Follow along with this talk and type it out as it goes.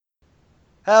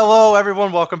Hello,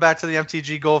 everyone. Welcome back to the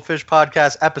MTG Goldfish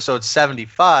Podcast, episode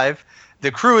 75. The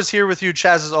crew is here with you,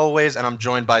 Chaz, as always, and I'm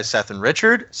joined by Seth and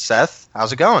Richard. Seth,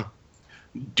 how's it going?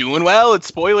 Doing well. It's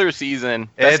spoiler season.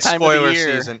 Best It's time of spoiler the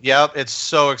year. season. Yep, it's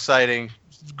so exciting.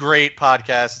 Great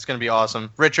podcast. It's going to be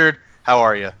awesome. Richard, how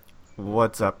are you?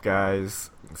 What's up,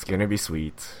 guys? It's gonna be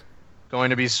sweet.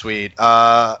 Going to be sweet.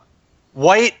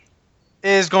 White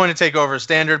is going to take over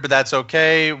standard, but that's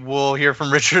okay. We'll hear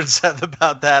from Richard and Seth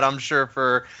about that, I'm sure,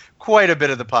 for quite a bit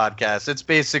of the podcast. It's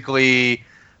basically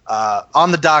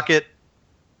on the docket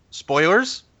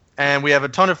spoilers, and we have a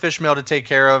ton of fish mail to take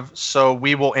care of, so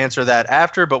we will answer that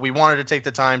after, but we wanted to take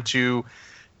the time to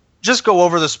just go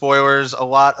over the spoilers. A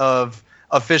lot of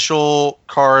official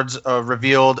cards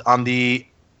revealed on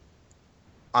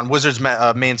Wizards'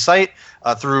 main site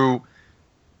through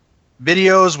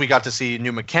videos. We got to see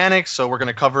new mechanics, so we're going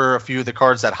to cover a few of the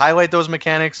cards that highlight those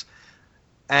mechanics.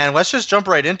 And let's just jump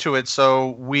right into it.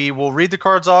 So we will read the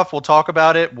cards off, we'll talk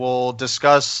about it, we'll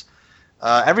discuss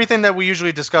everything that we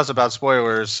usually discuss about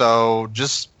spoilers. So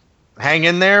just hang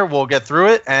in there, we'll get through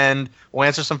it, and we'll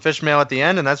answer some fish mail at the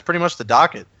end, and that's pretty much the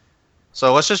docket.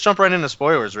 So let's just jump right into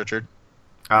spoilers, Richard.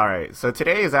 Alright, so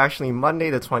today is actually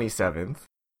Monday the 27th.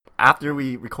 After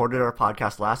we recorded our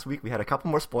podcast last week, we had a couple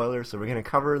more spoilers, so we're going to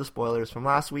cover the spoilers from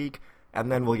last week,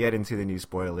 and then we'll get into the new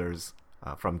spoilers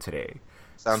from today.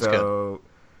 Sounds good. So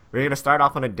we're going to start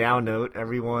off on a down note.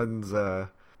 Everyone's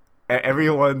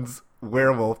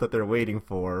werewolf that they're waiting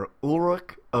for,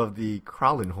 Ulrich of the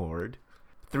Krallen Horde.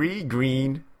 3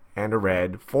 green and a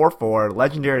red, 4/4,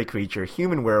 legendary creature,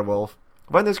 human werewolf.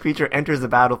 When this creature enters the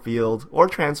battlefield or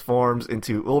transforms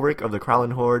into Ulrich of the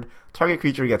Krallen Horde, target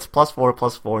creature gets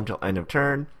 +4/+4 until end of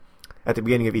turn. At the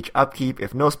beginning of each upkeep,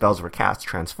 if no spells were cast,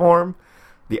 transform.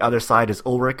 The other side is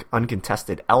Ulrich,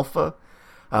 Uncontested Alpha.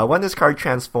 When this card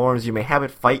transforms, you may have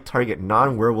it fight target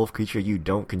non-werewolf creature you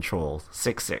don't control.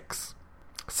 6/6.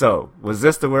 So, was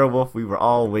this the werewolf we were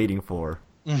all waiting for?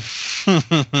 Since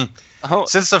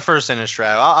the first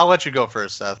Innistrad, I'll let you go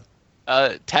first, Seth.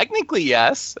 Technically,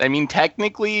 yes. I mean,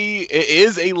 technically, it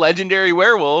is a legendary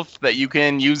werewolf that you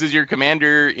can use as your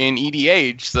commander in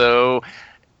EDH. So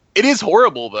it is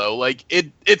horrible, though. Like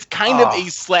it's kind of a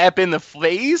slap in the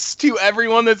face to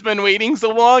everyone that's been waiting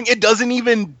so long. It doesn't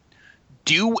even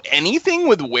do anything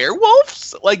with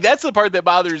werewolves. Like that's the part that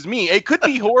bothers me. It could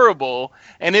be horrible,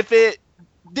 and if it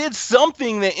did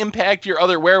something that impact your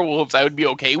other werewolves, I would be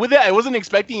okay with it. I wasn't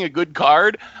expecting a good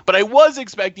card, but I was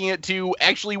expecting it to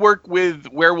actually work with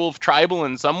Werewolf Tribal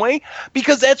in some way,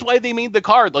 because that's why they made the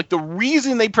card. Like, the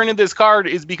reason they printed this card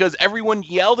is because everyone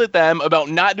yelled at them about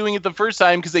not doing it the first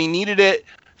time because they needed it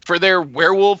for their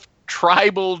Werewolf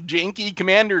Tribal janky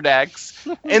commander decks,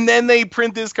 and then they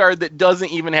print this card that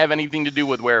doesn't even have anything to do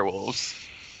with werewolves.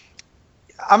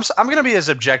 I'm going to be as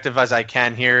objective as I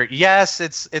can here. Yes,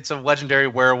 it's a legendary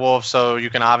werewolf, so you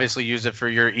can obviously use it for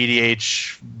your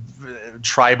EDH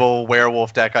tribal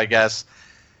werewolf deck, I guess.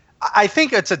 I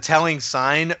think it's a telling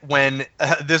sign when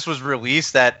this was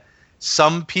released that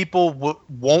some people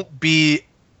won't be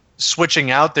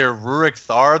switching out their Rurik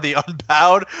Thar, the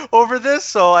Unbowed, over this.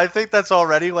 So I think that's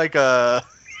already like a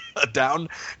down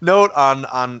note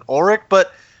on Ulrich,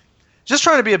 but just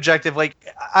trying to be objective, like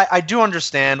I do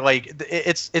understand, like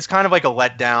it's kind of like a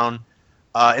letdown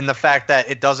in the fact that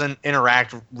it doesn't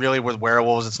interact really with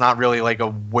werewolves. It's not really like a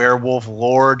werewolf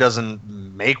lore, doesn't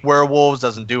make werewolves,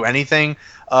 doesn't do anything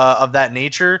of that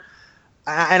nature.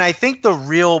 And I think the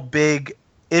real big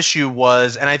issue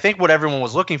was, and I think what everyone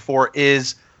was looking for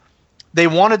is they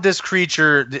wanted this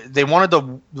creature, they wanted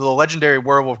the legendary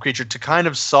werewolf creature to kind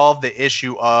of solve the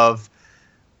issue of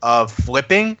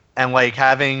flipping and like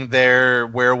having their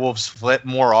werewolves flip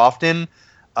more often,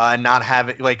 not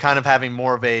having like kind of having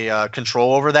more of a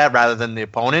control over that rather than the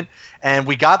opponent. And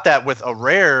we got that with a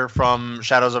rare from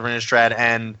Shadows over Innistrad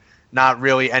and not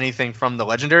really anything from the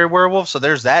legendary werewolf. So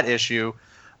there's that issue.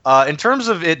 In terms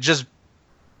of it just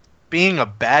being a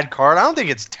bad card, I don't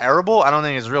think it's terrible. I don't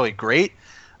think it's really great.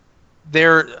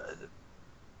 They're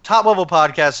top level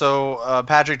podcast. So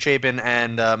Patrick Chapin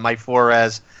and Mike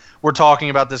Flores were talking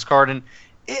about this card, and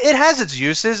it has its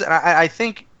uses. And I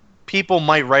think people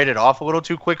might write it off a little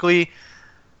too quickly.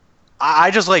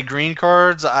 I just like green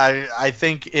cards. I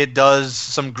think it does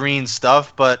some green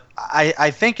stuff, but I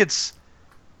think it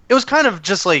was kind of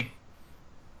just like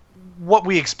what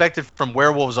we expected from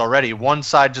werewolves already. One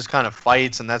side just kind of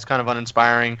fights, and that's kind of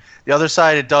uninspiring. The other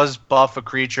side, it does buff a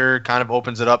creature, kind of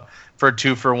opens it up for a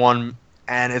 2-for-1,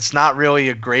 and it's not really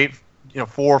a great,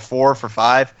 4/4 for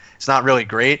 5. It's not really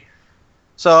great.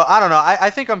 So I don't know. I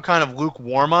think I'm kind of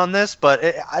lukewarm on this, but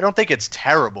I don't think it's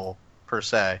terrible per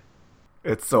se.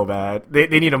 It's so bad. They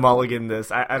need a mulligan this.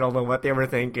 I don't know what they were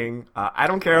thinking. I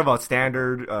don't care about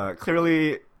standard.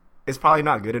 Clearly, it's probably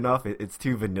not good enough. It's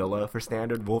too vanilla for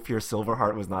standard. Wolfear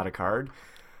Silverheart was not a card.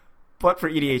 But for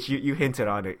EDH, you hinted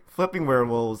on it. Flipping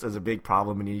werewolves is a big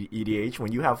problem in EDH.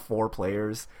 When you have 4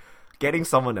 players, getting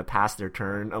someone to pass their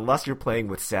turn, unless you're playing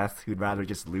with Seth, who'd rather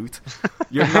just loot,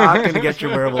 you're not going to get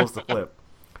your werewolves to flip.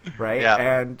 Right? Yeah.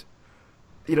 And,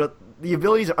 the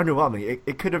abilities are underwhelming.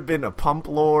 It could have been a Pump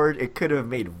Lord. It could have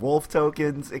made wolf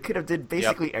tokens. It could have did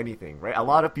basically anything, right? A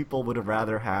lot of people would have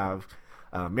rather have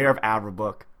Mayor of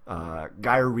Averbook,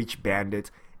 Gyre Reach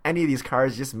Bandit. Any of these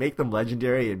cards, just make them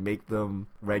legendary and make them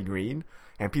red-green,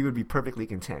 and people would be perfectly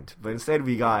content. But instead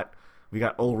we got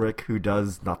Ulrich, who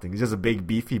does nothing. He's just a big,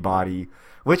 beefy body,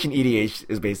 which in EDH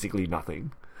is basically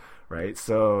nothing. Right,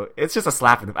 so it's just a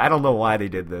slap in the. I don't know why they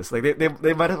did this. Like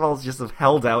they might as well just have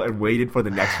held out and waited for the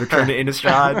next return to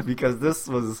Innistrad, because this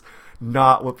was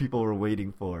not what people were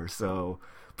waiting for. So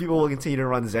people will continue to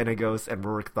run Xenagos and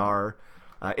Rurik Thar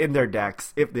in their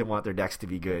decks if they want their decks to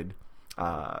be good.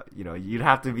 You'd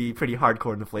have to be pretty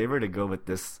hardcore in the flavor to go with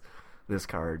this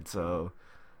card. So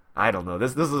I don't know.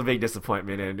 This was a big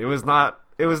disappointment, and it was not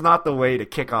the way to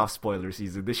kick off spoiler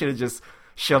season. They should have just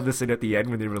shove this in at the end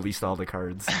when they released all the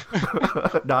cards.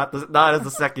 not as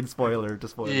a second spoiler to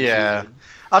spoil. Yeah.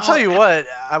 I'll tell you what,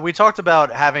 we talked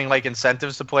about having like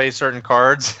incentives to play certain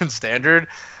cards in standard.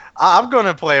 I'm going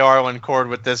to play Arlen Cord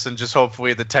with this, and just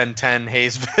hopefully the 10/10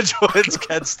 Haze Vigilance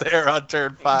gets there on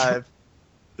turn 5.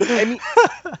 I mean,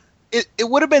 it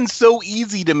would have been so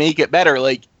easy to make it better.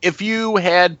 Like, if you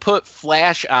had put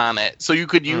Flash on it, so you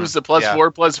could use the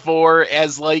 +4/+4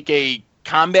 as like a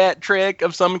combat trick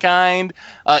of some kind.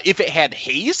 If it had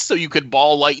haste, so you could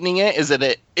ball lightning it, is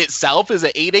it itself is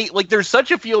it 8/8? Like, there's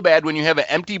such a feel bad when you have an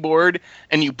empty board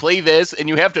and you play this and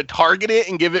you have to target it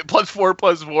and give it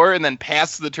 +4/+4 and then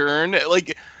pass the turn.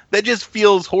 Like, that just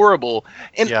feels horrible.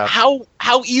 And how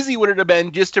easy would it have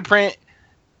been just to print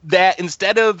that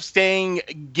instead of saying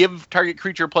give target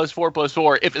creature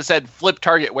 +4/+4, if it said flip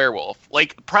target werewolf?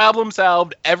 Like, problem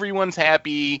solved, everyone's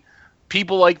happy.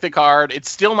 People like the card.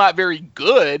 It's still not very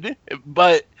good,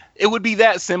 but it would be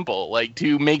that simple, like,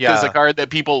 to make this a card that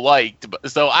people liked.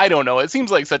 So I don't know. It seems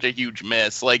like such a huge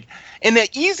miss. Like, and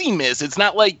that easy miss, it's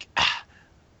not like,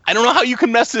 I don't know how you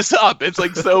can mess this up. It's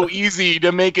like so easy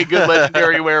to make a good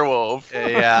legendary werewolf.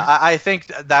 Yeah, I think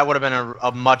that would have been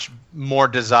a much more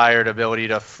desired ability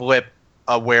to flip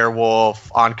a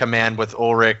werewolf on command with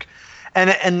Ulrich.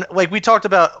 And like we talked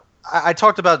about, I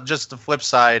talked about just the flip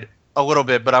side a little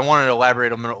bit, but I wanted to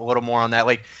elaborate a little more on that.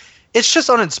 Like, it's just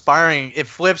uninspiring. It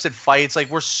flips, it fights. Like,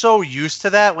 we're so used to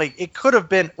that. Like, it could have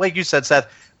been, like you said, Seth,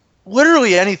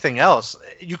 literally anything else.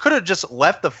 You could have just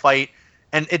left the fight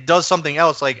and it does something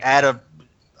else, like add a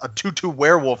 2/2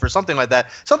 werewolf or something like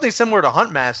that. Something similar to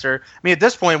Huntmaster. I mean, at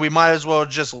this point, we might as well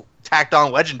just tacked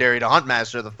on Legendary to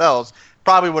Huntmaster the Fells.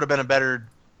 Probably would have been a better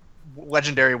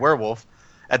Legendary werewolf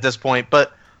at this point.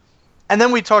 And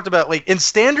then we talked about, like, in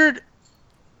Standard,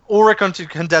 Ulrich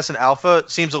Incandescent Alpha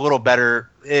seems a little better.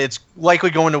 It's likely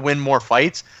going to win more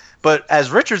fights. But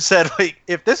as Richard said, like,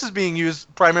 if this is being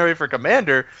used primarily for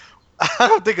Commander, I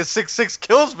don't think a 6/6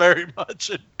 kills very much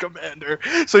in Commander.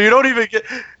 So you don't even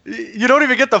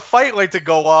get the fight like to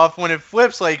go off when it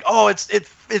flips. Like, oh, it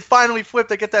finally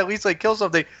flipped. I get that at least like kill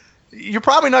something. You're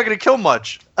probably not going to kill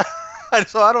much.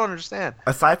 So I don't understand.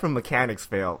 Aside from mechanics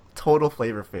fail, total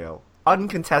flavor fail,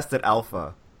 uncontested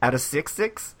alpha at a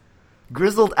 6/6.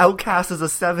 Grizzled Outcast is a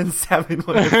 7/7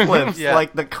 when it flips,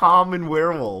 like the common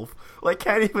werewolf. Like,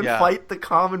 can't even fight the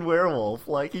common werewolf.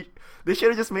 Like, they should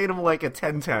have just made him like a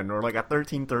 10/10 or like a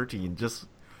 13/13,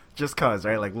 just cause,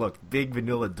 right? Like, look, big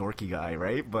vanilla dorky guy,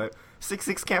 right? But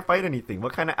 6/6 can't fight anything.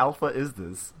 What kind of alpha is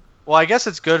this? Well, I guess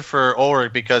it's good for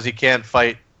Ulrich because he can't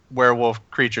fight werewolf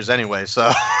creatures anyway,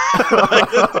 so.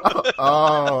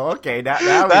 Oh, okay.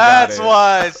 Now that's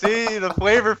why. See, the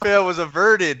flavor fail was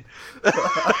averted.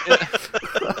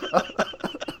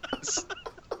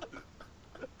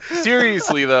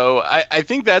 Seriously, though, I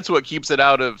think that's what keeps it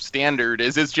out of Standard,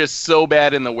 is it's just so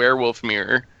bad in the werewolf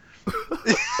mirror.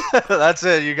 That's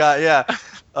it. You got,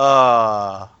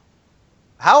 how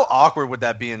awkward would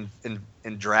that be in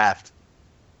draft?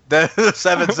 The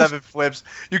 7/7 flips.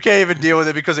 You can't even deal with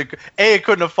it because it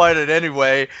couldn't have fought it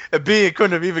anyway, and B, it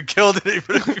couldn't have even killed it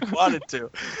even if you wanted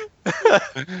to.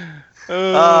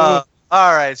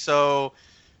 All right, so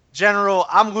general,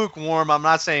 I'm lukewarm. I'm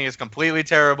not saying it's completely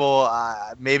terrible.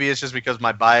 Maybe it's just because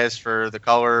my bias for the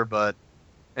color, but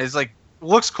it's like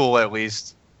looks cool at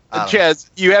least. Chaz,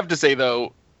 you have to say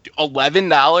though,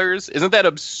 $11, isn't that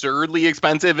absurdly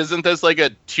expensive? Isn't this like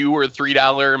a $2 or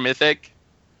 $3 mythic?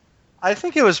 I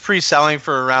think it was pre-selling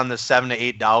for around the $7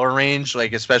 to $8 range,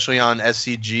 like especially on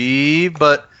SCG.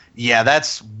 But yeah,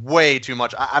 that's way too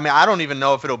much. I mean, I don't even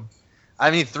know if it'll. I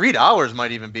mean, $3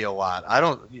 might even be a lot.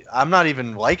 I'm not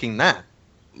even liking that.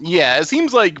 Yeah, it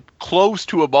seems like close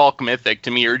to a bulk mythic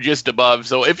to me, or just above.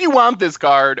 So if you want this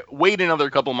card, wait another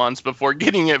couple months before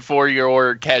getting it for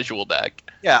your casual deck.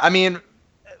 Yeah, I mean,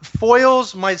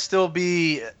 foils might still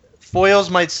be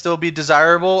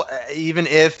desirable, even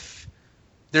if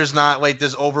there's not like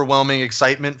this overwhelming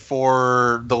excitement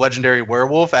for the legendary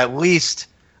werewolf. At least,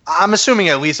 I'm assuming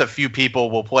at least a few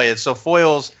people will play it. So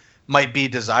foils might be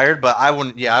desired, but I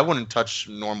wouldn't touch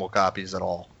normal copies at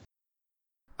all.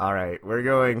 All right, we're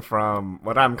going from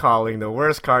what I'm calling the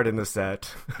worst card in the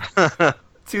set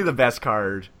to the best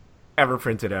card ever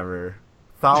printed ever.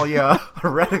 Thalia,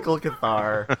 Heretical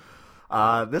Cathar.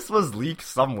 This was leaked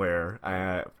somewhere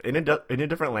in a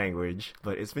different language,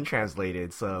 but it's been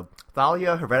translated. So,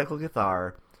 Thalia, Heretical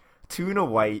Cathar, 2 and a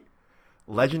white,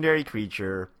 legendary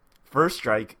creature, first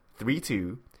strike,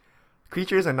 3/2.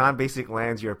 Creatures and non-basic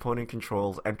lands your opponent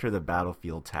controls enter the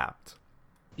battlefield tapped.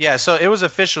 Yeah, so it was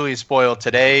officially spoiled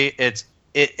today. It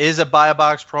is a buy a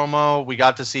box promo. We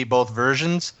got to see both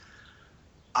versions.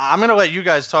 I'm gonna let you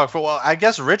guys talk for. Well, I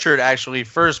guess Richard actually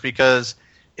first, because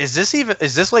is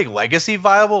this like legacy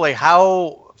viable? Like,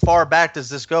 how far back does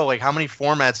this go? Like, how many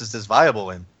formats is this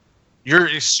viable in?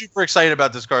 You're super excited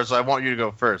about this card, so I want you to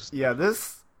go first. Yeah,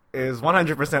 this is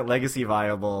 100% legacy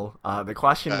viable. The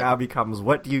question now becomes,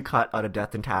 what do you cut out of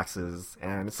Death and Taxes?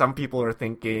 And some people are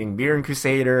thinking Mirran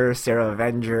Crusader, Serra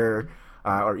Avenger,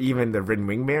 or even the Rin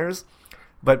Wingmares.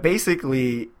 But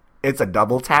basically, it's a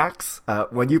double tax.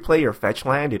 When you play your fetch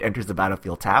land, it enters the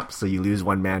battlefield tapped, so you lose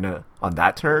 1 mana on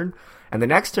that turn. And the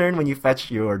next turn, when you fetch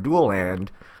your dual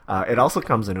land, it also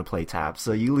comes into play tapped,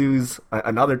 so you lose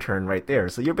another turn right there.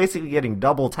 So you're basically getting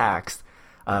double taxed,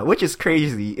 which is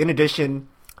crazy. In addition,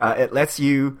 it lets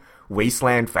you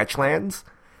wasteland fetch lands,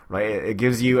 right? It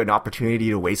gives you an opportunity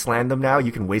to wasteland them now.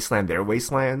 You can wasteland their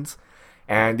wastelands.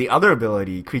 And the other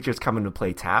ability, creatures come into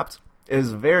play tapped,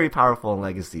 is very powerful in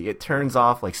Legacy. It turns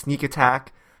off like sneak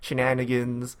attack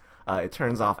shenanigans. It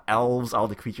turns off elves. All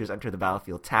the creatures enter the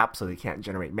battlefield tapped, so they can't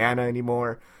generate mana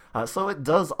anymore. So it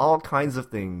does all kinds of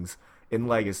things in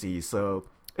Legacy. So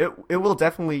it will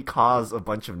definitely cause a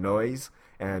bunch of noise,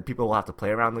 and people will have to play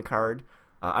around the card.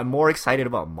 I'm more excited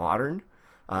about Modern.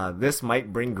 This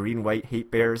might bring green-white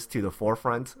hate bears to the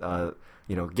forefront.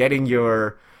 Getting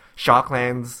your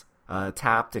shocklands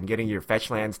tapped and getting your fetch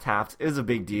lands tapped is a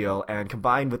big deal. And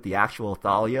combined with the actual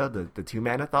Thalia, the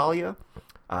 2-mana Thalia,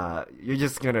 you're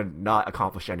just going to not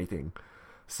accomplish anything.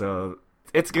 So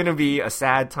it's going to be a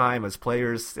sad time as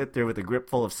players sit there with a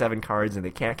grip full of 7 cards and they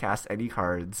can't cast any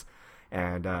cards.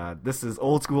 And this is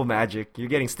old school Magic. You're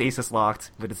getting stasis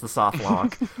locked, but it's the soft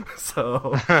lock.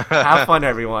 So have fun,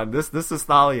 everyone. This is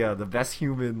Thalia, the best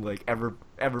human like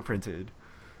ever printed.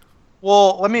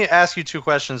 Well, let me ask you 2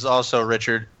 questions also,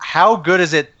 Richard. How good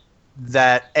is it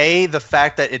that the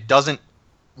fact that it doesn't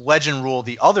legend rule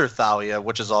the other Thalia,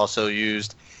 which is also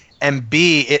used, and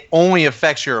B, it only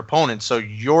affects your opponent, so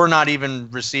you're not even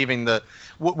receiving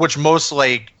which most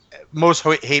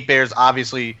hate bears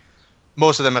obviously.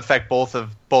 Most of them affect both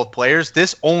players.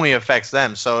 This only affects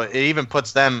them, so it even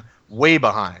puts them way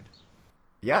behind.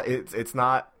 Yeah, it's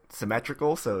not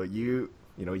symmetrical, so you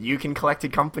can collect a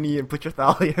company and put your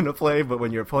Thalia into play, but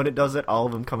when your opponent does it, all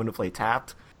of them come into play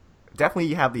tapped. Definitely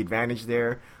you have the advantage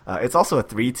there. It's also a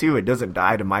 3/2. It doesn't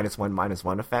die to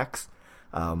 -1/-1 effects.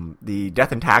 The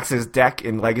Death and Taxes deck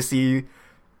in Legacy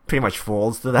pretty much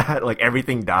folds to that. Like,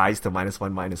 everything dies to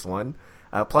 -1/-1.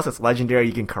 Plus, it's legendary.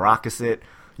 You can Karakas it.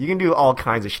 You can do all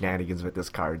kinds of shenanigans with this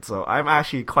card, so I'm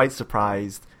actually quite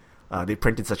surprised they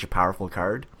printed such a powerful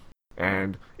card.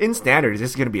 And in Standard,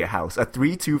 this is going to be a house. A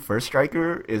 3/2 first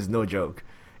striker is no joke.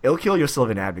 It'll kill your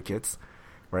Sylvan Advocates,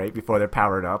 right, before they're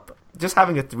powered up. Just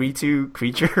having a 3/2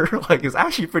 creature is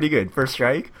actually pretty good, first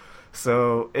strike.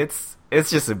 So it's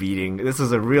just a beating. This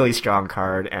is a really strong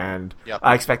card, and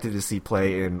I expected to see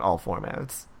play in all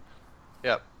formats.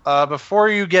 Yep. Before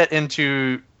you get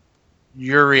into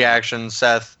your reaction,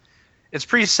 Seth, it's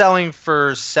pre-selling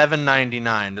for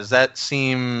 $7.99. Does that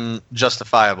seem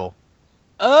justifiable?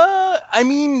 I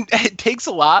mean, it takes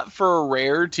a lot for a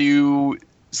rare to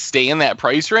stay in that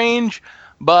price range,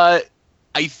 but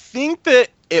I think that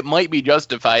it might be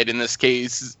justified in this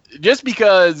case, just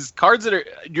because cards that are,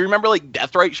 do you remember like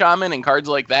Deathrite Shaman and cards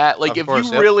like that? Like, if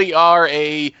you really are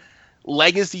a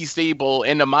Legacy staple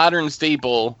and a Modern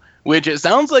staple, which it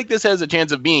sounds like this has a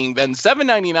chance of being, then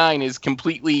 $7.99 is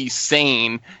completely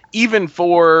sane, even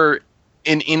for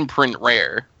an in-print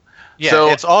rare. Yeah, so,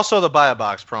 it's also the buy a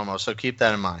box promo, so keep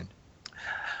that in mind.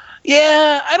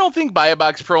 Yeah, I don't think buy a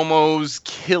box promos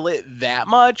kill it that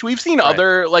much. We've seen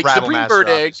other, like Rabble Supreme Master,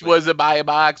 Verdict obviously. was a buy a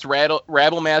box,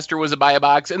 Rabble Master was a buy a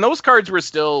box, and those cards were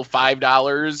still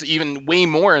 $5, even way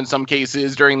more in some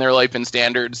cases during their life in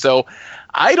Standard. So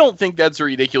I don't think that's a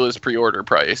ridiculous pre-order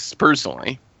price,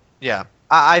 personally. Yeah,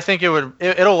 I think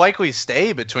it'll likely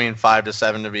stay between 5 to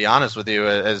 7, to be honest with you,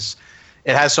 as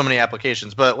it has so many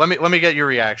applications. But let me get your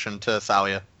reaction to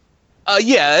Thalia.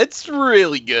 Yeah, it's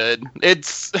really good. It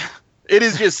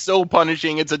is just so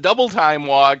punishing. It's a double time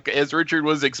walk, as Richard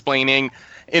was explaining,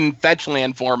 in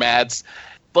fetchland formats.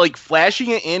 Like,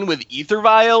 flashing it in with Ether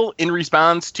Vial in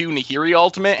response to Nahiri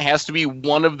Ultimate has to be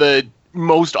one of the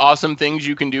most awesome things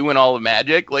you can do in all of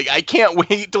Magic. Like, I can't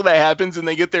wait till that happens and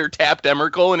they get their tapped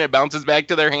Emrakul and it bounces back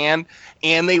to their hand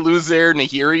and they lose their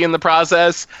Nahiri in the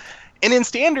process. And in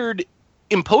Standard,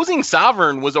 Imposing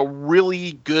Sovereign was a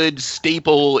really good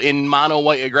staple in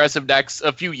mono-white aggressive decks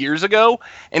a few years ago,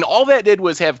 and all that did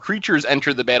was have creatures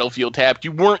enter the battlefield tapped.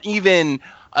 You weren't even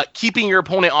keeping your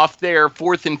opponent off their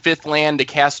 4th and 5th land to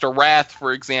cast a Wrath,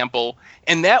 for example,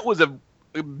 and that was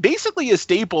basically a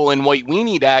staple in white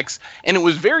weenie decks, and it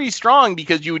was very strong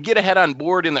because you would get ahead on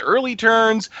board in the early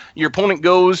turns, your opponent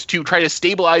goes to try to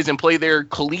stabilize and play their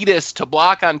Kalitas to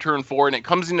block on turn 4, and it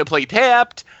comes into play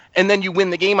tapped, and then you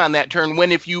win the game on that turn,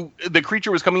 when if the creature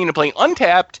was coming into play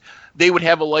untapped, they would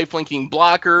have a lifelinking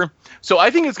blocker. So I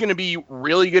think it's going to be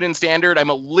really good in Standard. I'm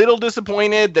a little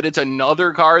disappointed that it's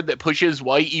another card that pushes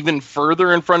white even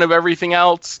further in front of everything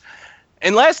else.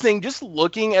 And last thing, just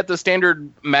looking at the Standard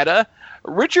meta,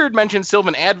 Richard mentioned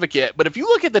Sylvan Advocate, but if you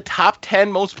look at the top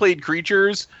 10 most played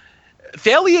creatures,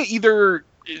 Thalia either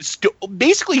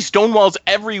basically stonewalls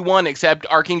everyone except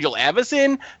Archangel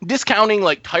Avacyn, discounting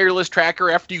like Tireless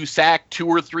Tracker after you sack 2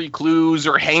 or 3 clues,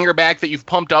 or Hangerback that you've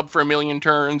pumped up for a million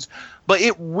turns. But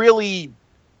it really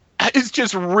is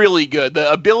just really good.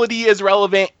 The ability is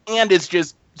relevant, and it's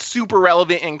just super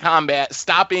relevant in combat,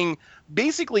 stopping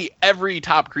basically every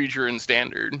top creature in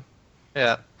Standard.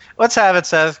 Yeah. Let's have it,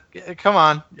 Seth. Come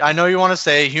on. I know you want to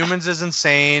say humans is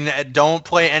insane. Don't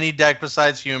play any deck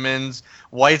besides humans.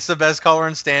 White's the best color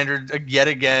in Standard yet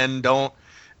again. Don't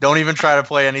even try to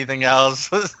play anything else.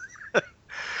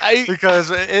 Because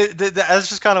that's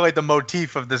just kind of like the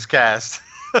motif of this cast.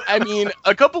 I mean,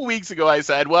 a couple weeks ago I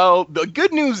said, well, the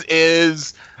good news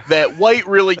is that white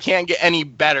really can't get any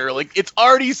better. Like, it's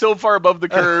already so far above the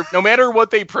curve. No matter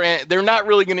what they print, they're not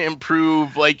really going to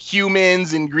improve like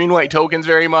humans and green-white tokens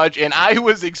very much. And I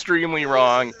was extremely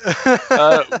wrong.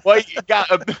 White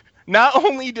got not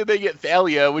only did they get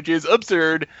Thalia, which is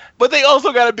absurd, but they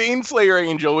also got a Baneslayer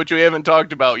Angel, which we haven't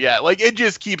talked about yet. Like, it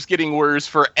just keeps getting worse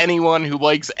for anyone who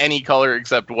likes any color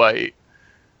except white.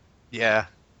 Yeah.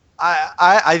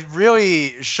 I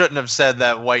really shouldn't have said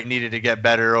that white needed to get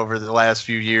better over the last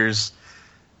few years.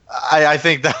 I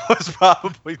think that was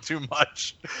probably too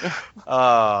much.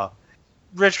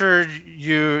 Richard,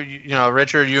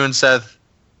 Richard, you and Seth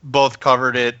both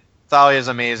covered it. Thalia is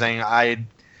amazing. I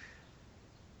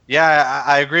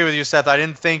agree with you, Seth. I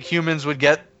didn't think humans would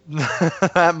get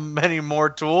that many more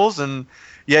tools, and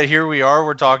yet here we are.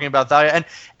 We're talking about Thalia,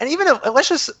 and even let's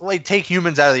just like take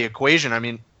humans out of the equation. I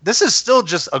mean, this is still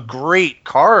just a great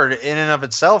card in and of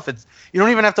itself. You don't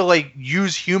even have to like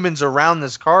use humans around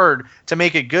this card to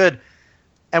make it good.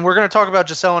 And we're going to talk about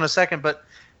Giselle in a second, but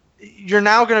you're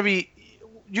now going to be,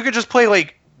 you could just play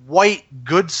like white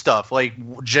good stuff, like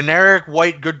generic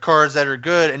white good cards that are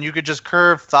good, and you could just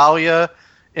curve Thalia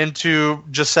into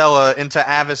Gisela, into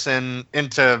Avacyn,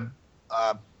 into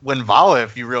Linvala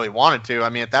if you really wanted to. I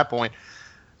mean, at that point,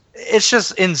 it's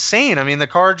just insane. I mean, the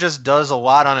card just does a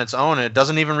lot on its own. It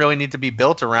doesn't even really need to be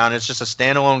built around. It's just a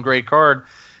standalone great card.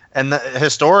 And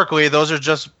historically,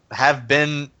 those have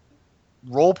been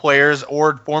role players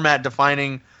or format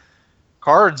defining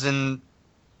cards in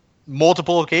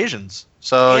multiple occasions.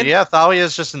 So yeah, Thalia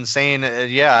is just insane.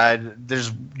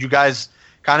 You guys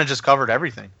kind of just covered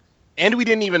everything. And we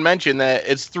didn't even mention that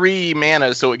it's 3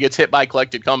 mana, so it gets hit by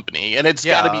Collected Company. And it's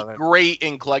got to be great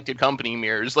in Collected Company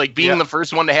mirrors. Like, being the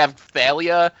first one to have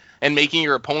Thalia and making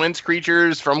your opponent's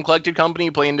creatures from Collected Company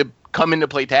come into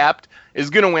play tapped is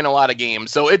going to win a lot of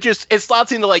games. So it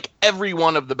slots into, like, every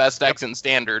one of the best decks in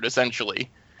Standard,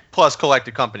 essentially. Plus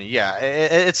Collected Company, yeah.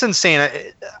 It's insane.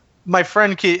 My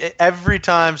friend, every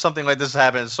time something like this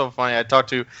happens, it's so funny. I talked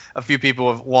to a few people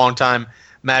of long time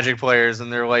Magic players,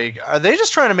 and they're like, are they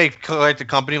just trying to make Collected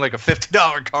Company like a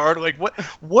 $50 card? Like,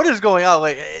 what is going on?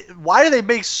 Like, why do they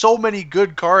make so many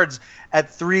good cards at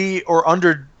 3 or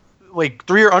under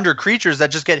creatures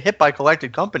that just get hit by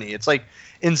Collected Company? It's like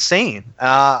insane.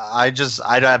 I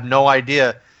have no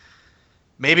idea.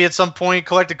 Maybe at some point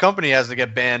Collected Company has to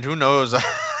get banned. Who knows?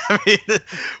 I mean,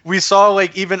 we saw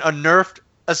like even a nerfed.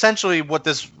 Essentially, what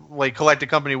this like Collected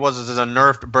Company was is a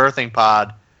nerfed birthing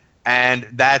pod, and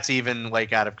that's even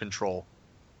like out of control.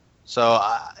 So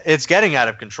it's getting out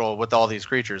of control with all these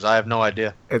creatures. I have no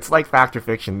idea. It's like Fact or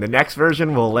Fiction. The next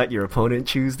version will let your opponent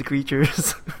choose the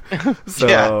creatures.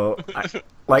 So,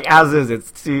 like as is,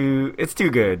 it's too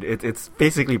good. It's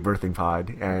basically birthing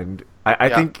pod, and I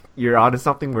think you're onto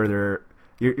something where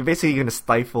you're basically going to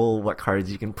stifle what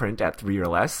cards you can print at 3 or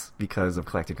less because of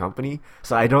Collected Company.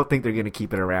 So I don't think they're going to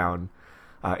keep it around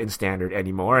in Standard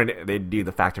anymore, and they do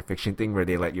the Fact or Fiction thing where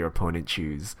they let your opponent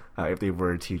choose if they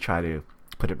were to try to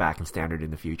put it back in Standard in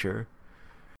the future.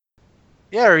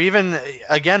 Yeah, or even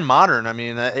again Modern. I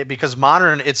mean, because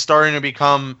Modern, it's starting to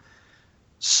become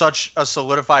such a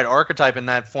solidified archetype in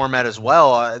that format as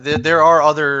well.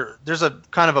 There's a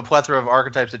kind of a plethora of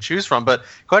archetypes to choose from, but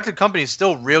Collected Company is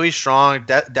still really strong.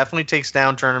 Definitely takes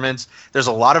down tournaments. There's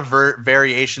a lot of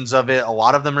variations of it. A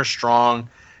lot of them are strong,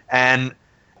 and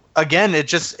again,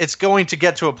 it's going to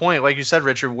get to a point, like you said,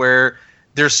 Richard, where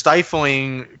they're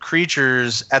stifling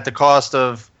creatures at the cost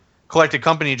of Collected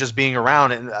Company just being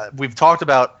around. And we've talked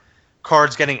about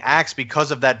cards getting axed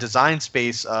because of that design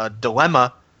space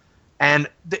dilemma. And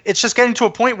it's just getting to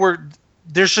a point where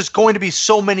there's just going to be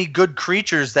so many good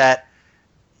creatures that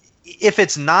if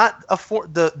it's not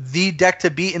the deck to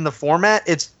beat in the format,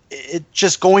 it's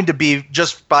just going to be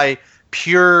just by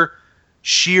pure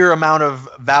sheer amount of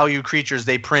value creatures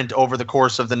they print over the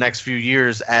course of the next few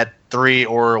years at 3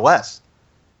 or less.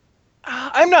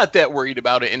 I'm not that worried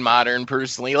about it in Modern,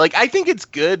 personally. Like, I think it's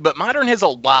good, but Modern has a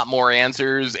lot more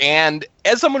answers, and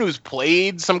as someone who's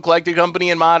played some Collected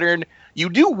Company in Modern, you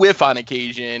do whiff on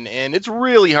occasion, and it's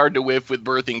really hard to whiff with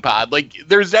Birthing Pod. Like,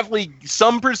 there's definitely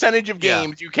some percentage of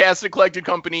games you cast a Collected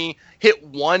Company, hit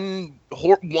one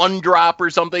drop or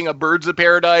something, a Birds of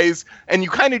Paradise, and you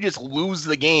kind of just lose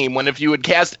the game, when if you had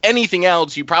cast anything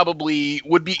else, you probably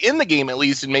would be in the game at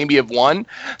least and maybe have won.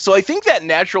 So I think that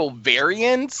natural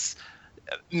variance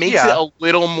makes it a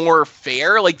little more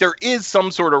fair. Like, there is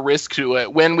some sort of risk to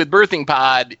it, when with Birthing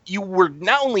Pod, you were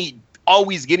not only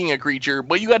always getting a creature,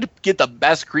 but you got to get the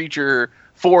best creature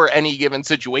for any given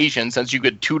situation, since you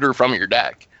could tutor from your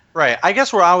deck. Right. I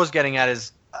guess where I was getting at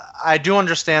is I do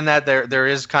understand that there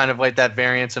is kind of like that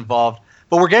variance involved,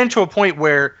 but we're getting to a point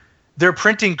where they're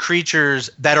printing creatures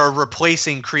that are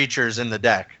replacing creatures in the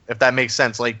deck, if that makes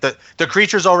sense. Like the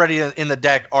creatures already in the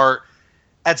deck are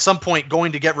at some point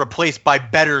going to get replaced by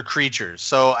better creatures.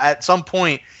 So at some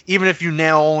point, even if you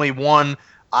nail only one,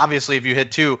 obviously if you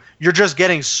hit 2, you're just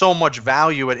getting so much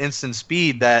value at instant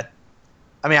speed that,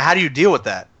 I mean, how do you deal with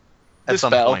that at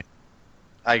some point?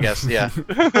 I guess, yeah.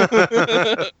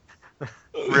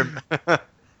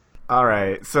 All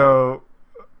right, so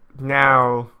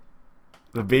now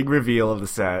the big reveal of the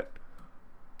set.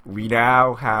 We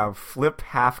now have flip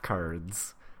half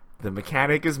cards. The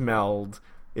mechanic is meld.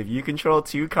 If you control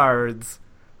 2 cards,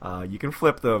 you can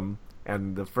flip them,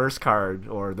 and the first card,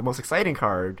 or the most exciting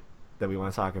card that we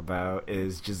want to talk about,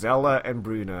 is Gisela and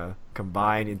Bruna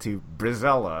combined into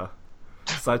Brizella.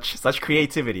 Such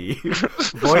creativity.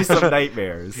 Voice of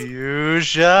Nightmares.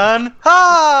 Fusion.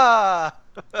 Ha!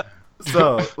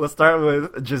 So, let's start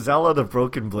with Gisela the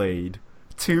Broken Blade.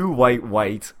 2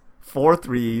 white,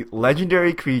 4/3,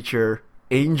 legendary creature,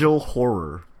 Angel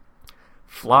Horror.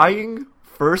 Flying,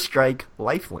 first strike,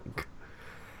 lifelink.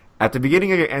 At the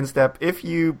beginning of your end step, if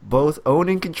you both own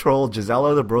and control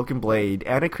Gisela the Broken Blade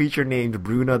and a creature named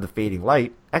Bruna the Fading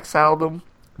Light, exile them,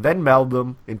 then meld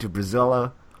them into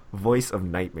Brizella, Voice of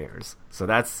Nightmares. So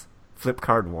that's flip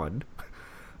card 1.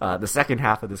 The second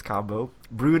half of this combo,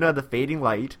 Bruna the Fading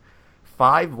Light,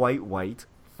 5 white,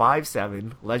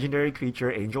 5/7, legendary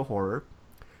creature, Angel Horror.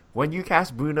 When you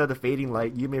cast Bruna the Fading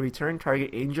Light, you may return target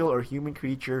angel or human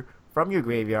creature from your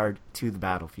graveyard to the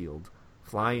battlefield.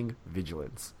 Flying,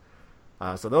 Vigilance.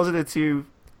 So those are the 2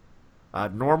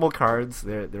 normal cards.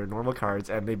 They're normal cards,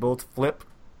 and they both flip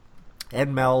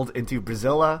and meld into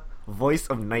Brizella, Voice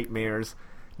of Nightmares,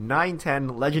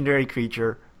 9/10, legendary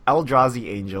creature, Eldrazi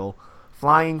Angel,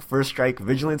 flying, first strike,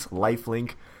 Vigilance,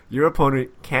 lifelink. Your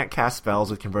opponent can't cast spells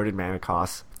with converted mana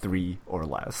costs 3 or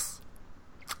less.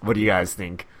 What do you guys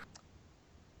think?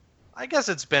 I guess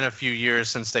it's been a few years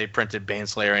since they printed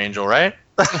Baneslayer Angel, right?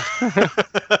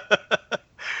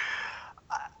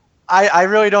 I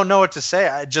really don't know what to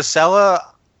say.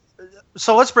 Gisela.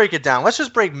 So let's break it down. Let's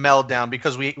just break Meld down,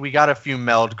 because we got a few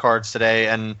Meld cards today,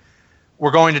 and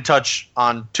we're going to touch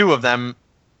on 2 of them.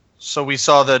 So we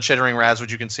saw the Chittering Raz,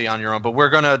 which you can see on your own, but we're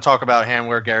going to talk about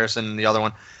Handwear Garrison and the other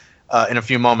one in a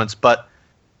few moments. But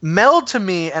Meld to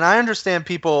me, and I understand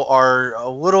people are a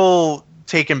little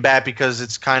taken back because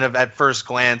it's kind of at first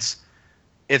glance,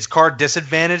 it's card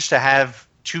disadvantage to have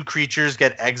 2 creatures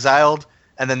get exiled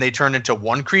and then they turn into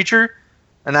 1 creature.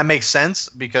 And that makes sense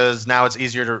because now it's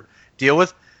easier to deal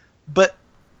with. But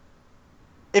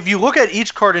if you look at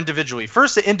each card individually,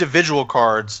 first the individual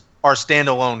cards are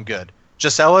standalone good.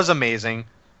 Gisela is amazing.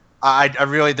 I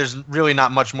really, there's really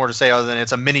not much more to say other than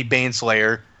it's a mini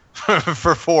Baneslayer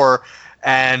for 4,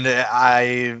 and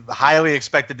I highly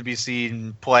expect it to be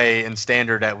seen play in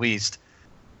Standard at least.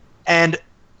 And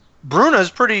Bruna's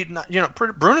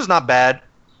Bruna's not bad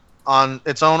on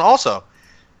its own also.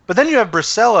 But then you have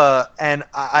Bricella, and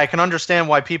I can understand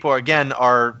why people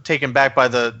are taken back by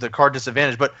the card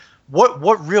disadvantage. But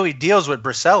what really deals with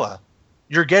Bricella?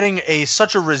 You're getting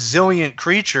such a resilient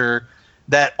creature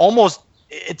that almost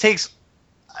it takes.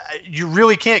 You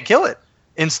really can't kill it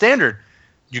in Standard.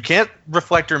 You can't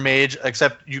Reflector Mage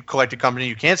except you collect a company.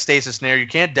 You can't Stasis Snare. You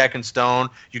can't Deck and Stone.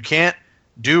 You can't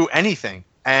do anything.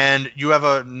 And you have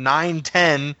a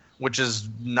 9/10, which is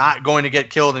not going to get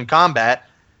killed in combat,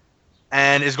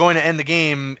 and is going to end the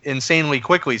game insanely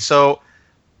quickly. So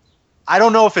I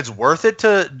don't know if it's worth it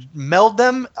to meld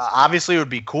them. Obviously, it would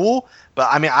be cool, but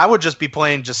I mean, I would just be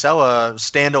playing Gisela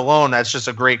standalone. That's just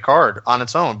a great card on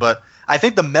its own. But I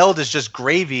think the meld is just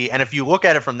gravy, and if you look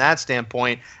at it from that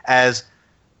standpoint as,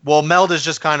 well, meld is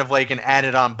just kind of like an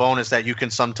added-on bonus that you can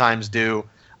sometimes do,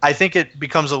 I think it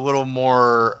becomes a little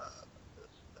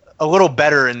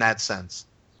better in that sense.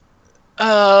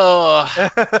 Oh.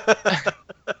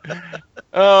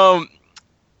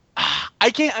 I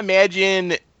can't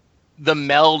imagine the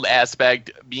meld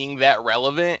aspect being that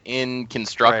relevant in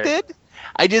Constructed.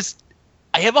 Right.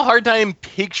 I have a hard time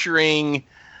picturing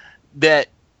that.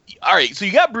 All right, so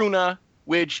you got Bruna,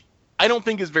 which I don't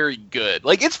think is very good.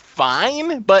 Like, it's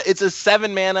fine, but it's a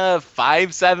 7 mana,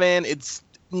 5/7. It's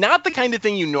not the kind of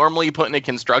thing you normally put in a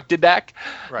Constructed deck.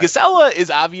 Right. Gisela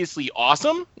is obviously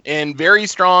awesome and very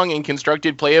strong and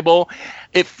Constructed playable.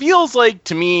 It feels like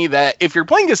to me that if you're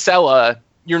playing Gisela,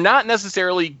 you're not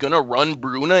necessarily going to run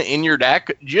Bruna in your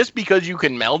deck just because you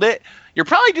can meld it. You're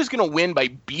probably just going to win by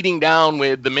beating down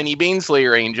with the mini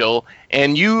Baneslayer Angel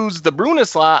and use the Bruna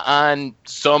slot on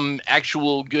some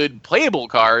actual good playable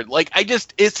card. Like,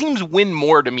 it seems win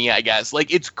more to me, I guess.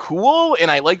 Like, it's cool and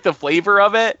I like the flavor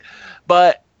of it,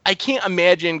 but I can't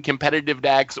imagine competitive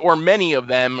decks, or many of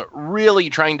them, really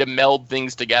trying to meld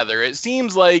things together. It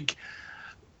seems like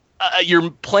you're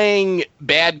playing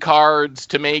bad cards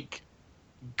to make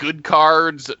good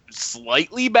cards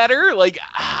slightly better. Like,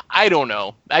 I don't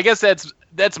know. I guess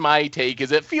that's my take,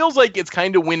 is it feels like it's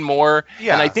kind of win more.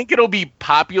 Yeah. And I think it'll be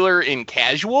popular in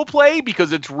casual play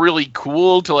because it's really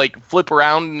cool to like flip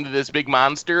around into this big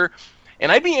monster.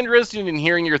 And I'd be interested in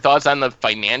hearing your thoughts on the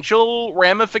financial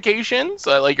ramifications.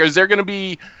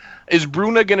 Is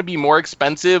Bruna going to be more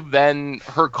expensive than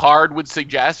her card would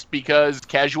suggest because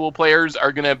casual players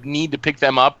are going to need to pick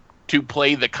them up to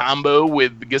play the combo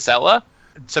with Gisela?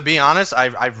 To be honest,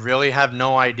 I really have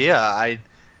no idea. I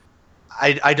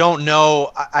don't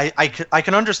know. I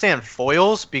can understand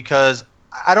foils because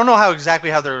I don't know exactly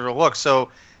how they're going to look.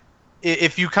 So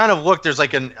if you kind of look, there's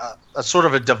like a sort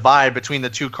of a divide between the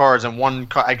two cards, and one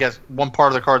part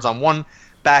of the card's on one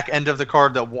back end of the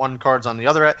card, the one card's on the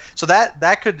other end. So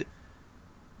that could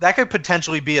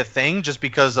potentially be a thing, just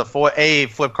because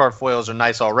flip card foils are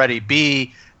nice already.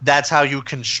 B, that's how you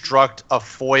construct a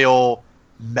foil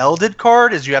melded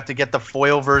card, is you have to get the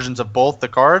foil versions of both the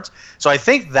cards. So I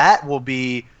think that will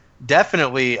be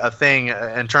definitely a thing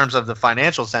in terms of the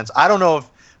financial sense. I don't know if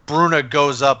Bruna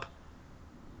goes up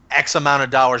X amount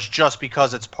of dollars just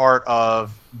because it's part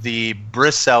of the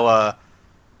Bricella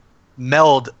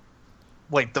meld,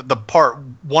 like the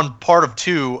one part of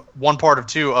two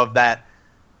of that.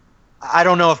 I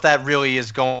don't know if that really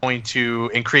is going to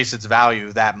increase its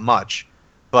value that much,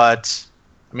 but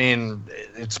I mean,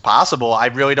 it's possible. I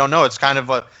really don't know. It's kind of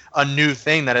a new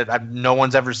thing that no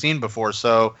one's ever seen before,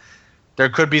 so there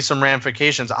could be some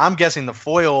ramifications. I'm guessing the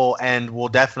foil end will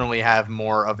definitely have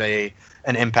more of an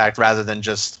impact rather than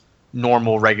just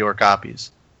normal regular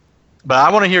copies. But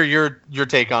I want to hear your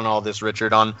take on all this,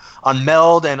 Richard, on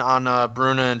meld and on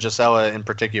Bruna and Gisela in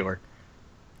particular.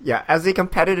 Yeah, as a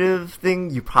competitive thing,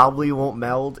 you probably won't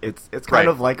meld. It's kind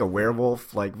of like a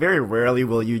werewolf. Like, very rarely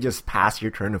will you just pass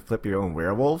your turn to flip your own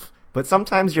werewolf. But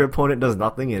sometimes your opponent does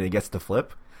nothing and it gets to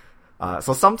flip.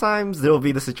 So sometimes there will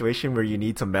be the situation where you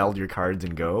need to meld your cards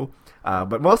and go.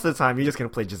 But most of the time, you're just going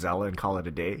to play Gisela and call it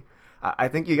a day. I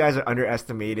think you guys are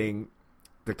underestimating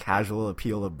the casual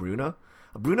appeal of Bruna.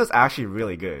 Bruna's actually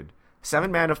really good.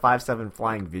 7 mana, 5/7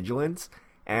 flying vigilance.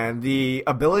 And the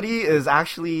ability is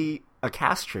actually a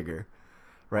cast trigger.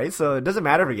 right? So it doesn't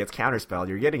matter if it gets counterspelled,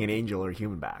 you're getting an angel or a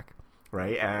human back,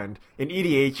 right? And in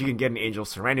EDH, you can get an Angel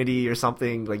Serenity or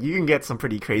something. Like, you can get some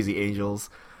pretty crazy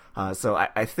angels. So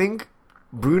I think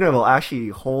Bruna will actually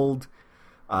hold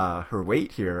her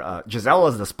weight here. Gisela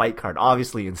is the spike card,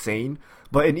 obviously insane,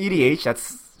 but in EDH,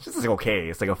 that's just like okay.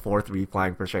 It's like a 4/3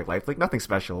 flying first strike lifelink, nothing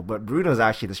special. But Bruna is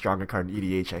actually the stronger card in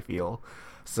EDH, I feel.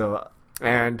 So,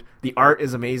 and the art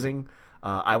is amazing.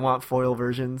 I want foil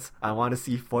versions. I want to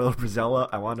see foil Brizella.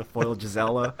 I want to foil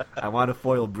Gisela. I want to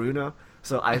foil Bruna.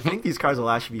 So I think these cards will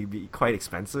actually be quite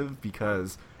expensive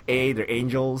because A, they're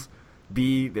angels.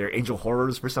 B, they're angel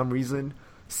horrors for some reason.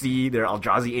 C, they're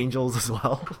Eldrazi angels as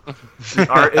well. The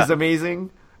art is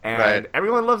amazing. And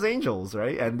everyone loves angels,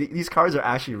 right? And these cards are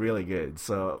actually really good.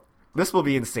 So this will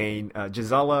be insane.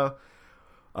 Gisela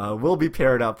will be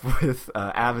paired up with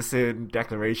Avacyn,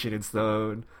 Declaration in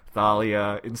Stone,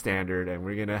 Thalia in Standard, and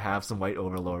we're going to have some White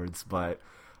Overlords. But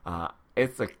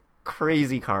it's a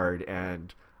crazy card,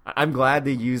 and I'm glad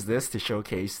they used this to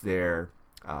showcase their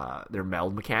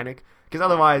meld mechanic. Because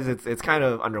otherwise, it's kind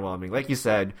of underwhelming. Like you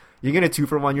said, you're going to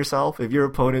 2-for-1 yourself. If your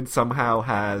opponent somehow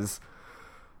has,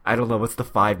 I don't know, what's the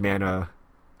 5-mana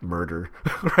murder,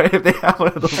 right? If they have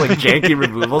one of those like janky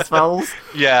removal spells,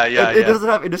 it doesn't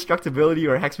have indestructibility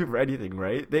or hexproof or anything,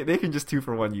 right? They can just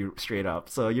 2-for-1 you straight up.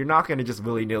 So you're not going to just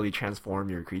willy-nilly transform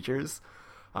your creatures.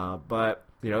 But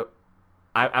you know,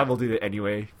 I will do it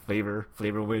anyway. Flavor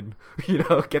win. You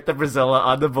know, get the Brizella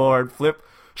on the board, flip,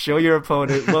 show your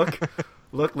opponent, look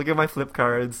at my flip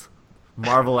cards,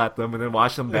 marvel at them, and then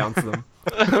watch them bounce them.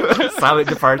 Silent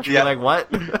departure. You're like, what?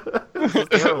 This is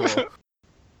terrible.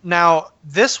 Now,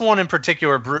 this one in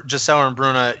particular, Gisela and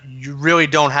Bruna, you really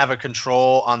don't have a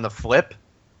control on the flip.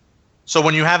 So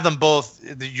when you have them both,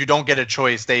 you don't get a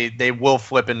choice. They will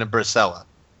flip into Brizella.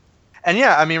 And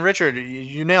yeah, I mean, Richard,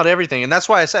 you nailed everything. And that's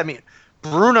why I said, I mean,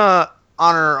 Bruna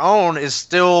on her own is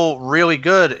still really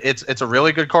good. It's a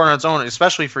really good card on its own,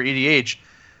 especially for EDH.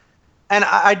 And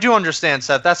I do understand,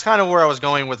 Seth. That's kind of where I was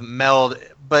going with Meld.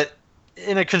 But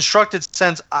in a constructed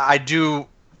sense, I do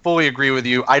fully agree with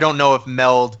you. I don't know if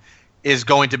Meld is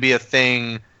going to be a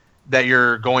thing that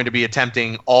you're going to be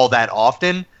attempting all that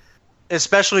often,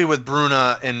 especially with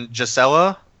Bruna and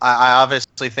Gisela. I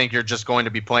obviously think you're just going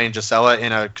to be playing Gisela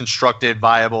in a constructed,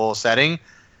 viable setting.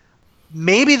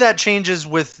 Maybe that changes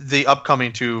with the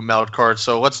upcoming 2 Meld cards,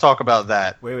 so let's talk about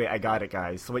that. Wait, I got it,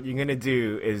 guys. So what you're going to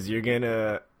do is you're going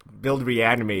to build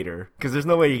Reanimator, because there's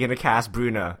no way you're going to cast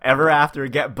Bruna. Ever After,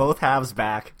 get both halves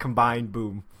back, combine,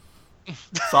 boom.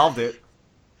 Solved it.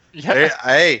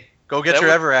 Hey, go get your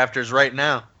Ever Afters right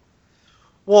now.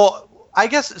 Well, I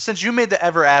guess since you made the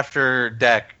Ever After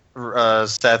deck,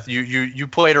 Seth, you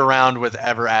played around with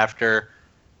Ever After.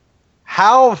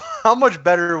 How much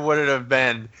better would it have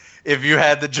been if you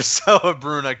had the Gisela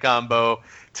Bruna combo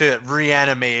to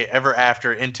reanimate Ever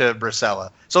After into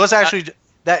Brizella? So let's actually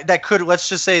let's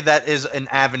just say that is an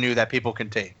avenue that people can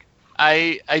take.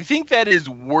 I think that is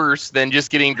worse than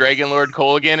just getting Dragonlord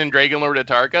Kolaghan and Dragonlord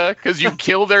Atarka, because you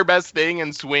kill their best thing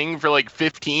and swing for like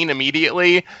 15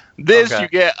 immediately. This, you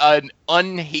get an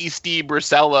unhasty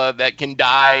Brizella that can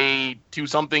die to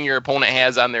something your opponent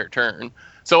has on their turn.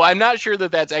 So I'm not sure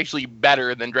that that's actually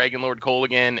better than Dragonlord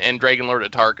Kolaghan and Dragonlord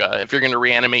Atarka if you're going to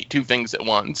reanimate 2 things at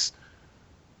once.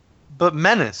 But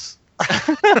Menace.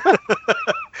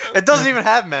 It doesn't even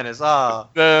have Menace. Oh,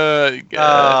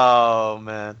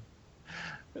 man.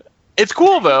 It's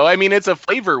cool, though. I mean, it's a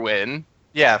flavor win.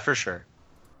 Yeah, for sure.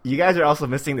 You guys are also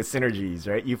missing the synergies,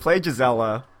 right? You play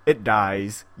Gisela, it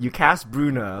dies. You cast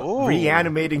Bruna,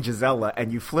 reanimating Gisela,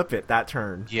 and you flip it that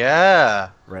turn. Yeah.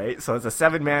 Right? So it's a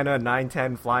 7-mana,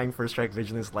 9/10 flying first strike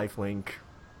vigilance lifelink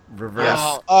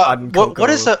reverse. What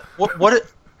is the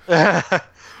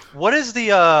what is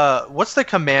the what's the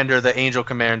commander, the angel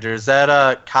commander? Is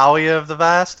that Kalia of the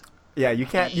Vast? Yeah, you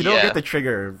don't get the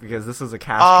trigger because this is a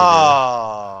cast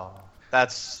trigger.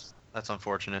 That's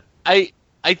unfortunate.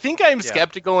 I think I'm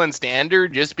skeptical in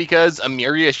Standard just because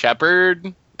Amiria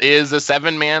Shepherd is a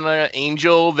 7-mana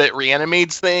angel that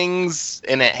reanimates things,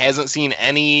 and it hasn't seen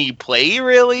any play,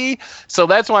 really. So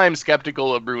that's why I'm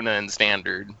skeptical of Bruna in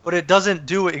Standard. But it doesn't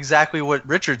do exactly what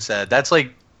Richard said. That's,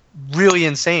 like, really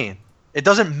insane. It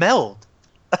doesn't meld.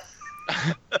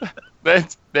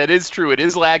 That is true. It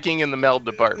is lacking in the meld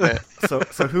department. So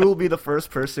who will be the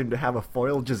first person to have a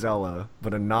foil Gisela,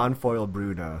 but a non-foil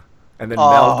Bruna? And then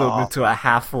meld them into a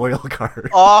half-foil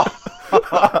card.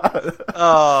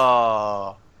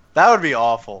 That would be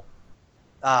awful.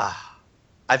 I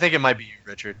think it might be you,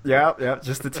 Richard. Yeah,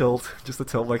 just the tilt.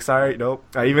 Like, sorry, nope.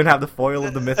 I even have the foil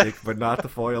of the mythic, but not the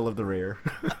foil of the rare.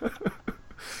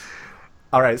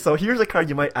 Alright, so here's a card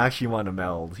you might actually want to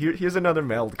meld. Here's another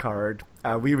meld card.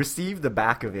 We received the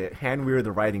back of it, Hanweir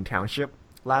the Riding Township,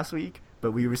 last week,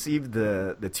 but we received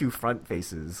the two front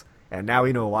faces, and now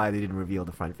we know why they didn't reveal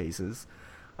the front faces.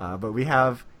 But we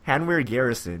have Hanweir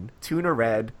Garrison, 2 in a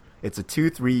red. It's a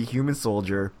 2/3 human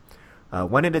soldier.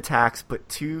 When it attacks, put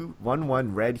 2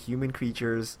 1/1 red human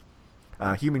creatures,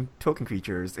 human token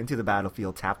creatures into the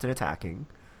battlefield, tapped and attacking.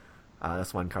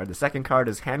 That's one card. The second card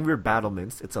is Hanweir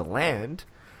Battlements. It's a land.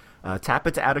 Tap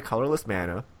it to add a colorless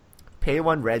mana. Pay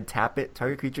 1 red, tap it.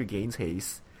 Target creature gains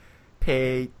haste.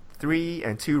 Pay 3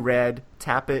 and 2 red,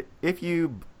 tap it. If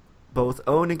you both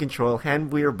own and control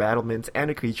Hanweir Battlements and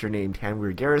a creature named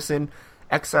Hanweir Garrison,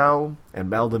 exile and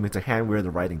meld them into Hanweir the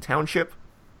Riding Township.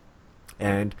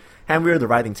 And Hanweir the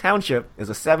Riding Township is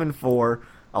a 7/4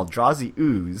 Eldrazi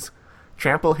Ooze,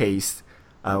 trample haste.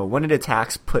 When it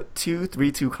attacks, put 2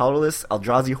 3/2 colorless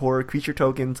Eldrazi horror creature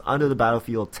tokens onto the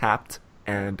battlefield, tapped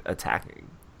and attacking.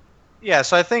 Yeah,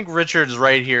 so I think Richard's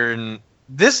right here, and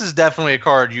this is definitely a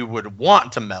card you would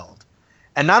want to meld.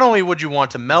 And not only would you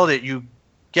want to meld it, you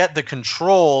get the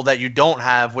control that you don't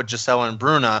have with Gisela and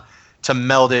Bruna to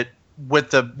meld it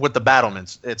with the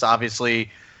battlements. It's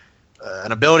obviously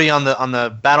an ability on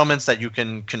the battlements that you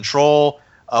can control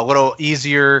a little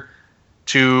easier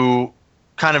to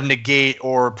kind of negate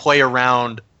or play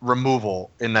around removal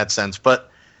in that sense.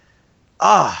 But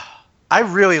I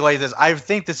really like this. I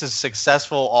think this is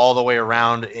successful all the way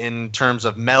around in terms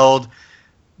of meld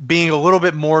being a little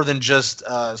bit more than just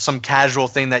some casual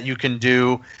thing that you can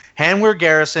do. Hanweir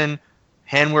Garrison,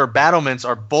 Hanweir Battlements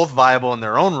are both viable in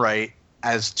their own right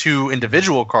as 2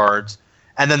 individual cards,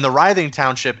 and then the Writhing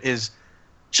Township is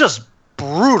just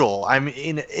brutal. I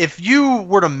mean, if you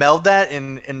were to meld that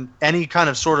in any kind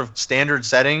of sort of standard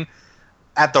setting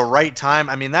at the right time,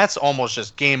 I mean, that's almost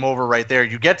just game over right there.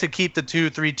 You get to keep the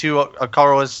 2 3/2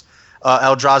 colorless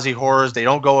Eldrazi horrors. They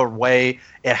don't go away.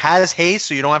 It has haste,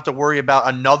 so you don't have to worry about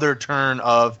another turn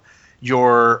of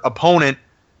your opponent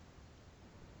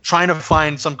trying to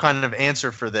find some kind of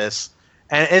answer for this.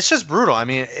 And it's just brutal. I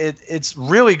mean, it's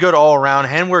really good all around.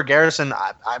 Hanweir Garrison,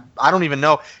 I don't even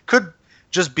know. Could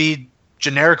just be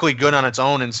generically good on its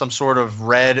own in some sort of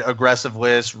red aggressive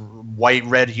list,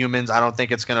 white-red humans. I don't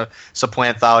think it's going to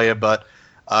supplant Thalia, but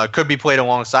could be played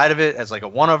alongside of it as like a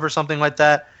one-of or something like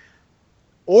that.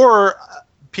 Or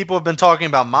people have been talking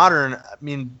about Modern. I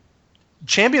mean,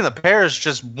 Champion of the Parish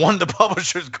just won the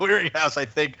Publishers Clearinghouse, I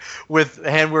think, with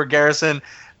Hanweir Garrison.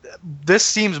 This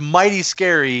seems mighty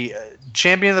scary.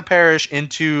 Champion of the Parish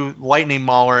into Lightning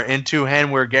Mauler into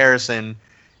Hanweir Garrison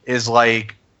is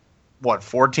like, what,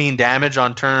 14 damage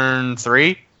on turn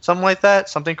 3? Something like that?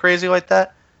 Something crazy like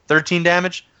that? 13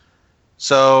 damage?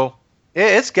 So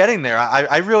it's getting there.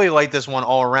 I really like this one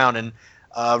all around. And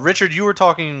Richard, you were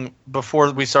talking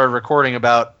before we started recording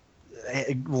about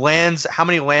lands, how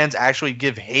many lands actually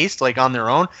give haste like on their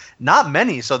own? Not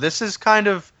many. So this is kind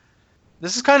of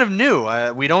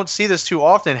new. We don't see this too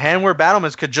often. Hanweir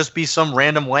Battlements could just be some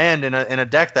random land in a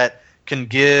deck that can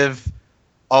give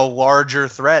a larger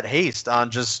threat haste on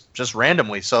just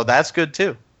randomly. So that's good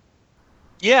too.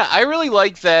 Yeah, I really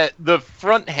like that the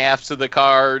front halves of the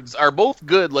cards are both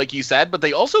good, like you said, but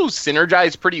they also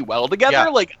synergize pretty well together. Yeah.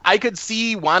 Like, I could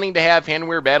see wanting to have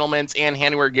Hanweir Battlements and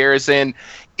Hanweir Garrison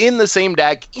in the same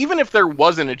deck, even if there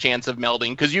wasn't a chance of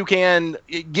melding, because you can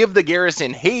give the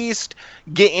Garrison haste,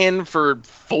 get in for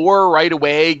 4 right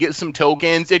away, get some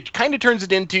tokens. It kind of turns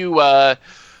it into...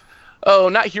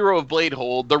 not Hero of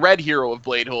Bladehold, the red Hero of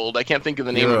Bladehold. I can't think of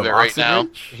the name of it right now.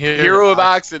 Hero of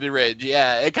Oxided Ridge,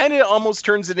 yeah. It kind of almost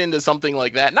turns it into something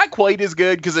like that. Not quite as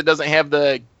good because it doesn't have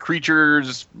the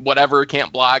creatures, whatever,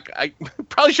 can't block. I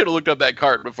probably should have looked up that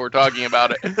card before talking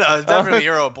about it. No, it's definitely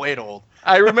Hero of Bladehold.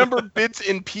 I remember bits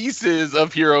and pieces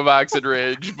of Hero of Oxid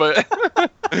Ridge, but...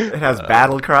 It has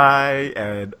Battle Cry,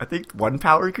 and I think 1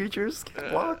 power creatures can't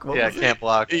block? Can't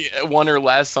block. 1 or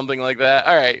less, something like that.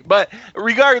 All right, but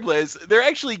regardless, they're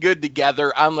actually good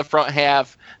together on the front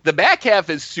half. The back half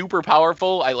is super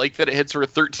powerful. I like that it hits for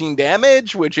 13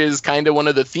 damage, which is kind of one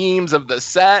of the themes of the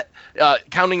set,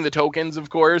 counting the tokens,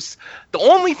 of course. The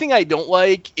only thing I don't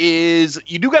like is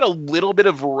you do got a little bit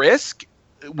of risk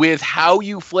with how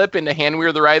you flip into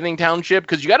Hanweir the Writhing Township,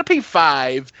 because you got to pay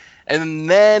 5, and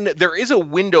then there is a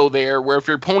window there where if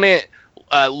your opponent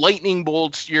lightning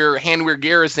bolts your Hanweir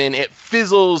Garrison, it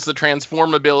fizzles the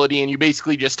transform ability, and you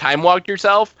basically just time walk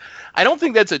yourself. I don't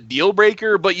think that's a deal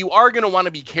breaker, but you are going to want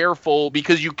to be careful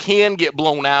because you can get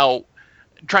blown out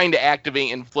trying to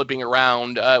activate and flipping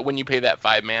around when you pay that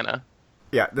 5 mana.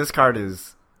 Yeah, this card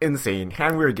is insane.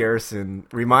 Hanweir Garrison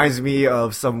reminds me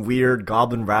of some weird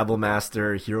Goblin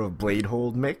Rabblemaster Hero of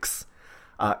Bladehold mix.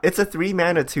 It's a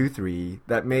 3-mana 2/3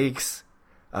 that makes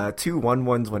 2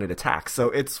 1/1s when it attacks. So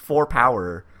it's 4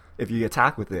 power if you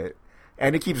attack with it.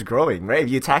 And it keeps growing, right? If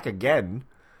you attack again,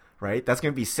 right, that's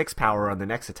going to be 6 power on the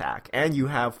next attack. And you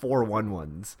have 4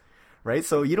 1/1s, right?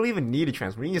 So you don't even need a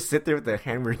transform. You just sit there with the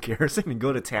Hammered Garrison and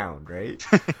go to town, right?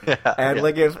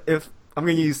 Like if I'm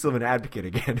going to use Sylvan Advocate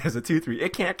again as a 2/3,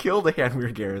 it can't kill the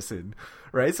Hammered Garrison,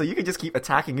 right? So you can just keep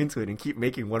attacking into it and keep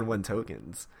making 1/1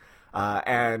 tokens.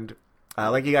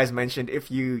 Like you guys mentioned,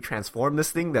 if you transform this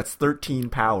thing, that's 13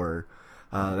 power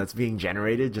that's being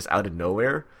generated just out of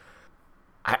nowhere.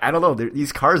 I don't know.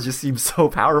 These cards just seem so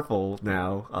powerful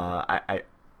now.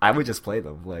 I would just play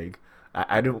them. Like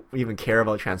I don't even care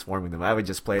about transforming them. I would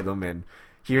just play them. And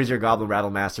here's your Goblin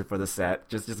Rattlemaster for the set.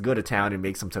 Just go to town and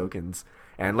make some tokens.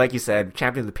 And like you said,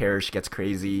 Champion of the Parish gets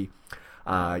crazy.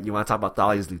 You want to talk about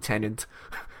Thalia's Lieutenant?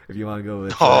 If you want to go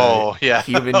with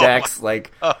human decks,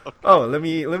 like let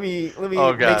me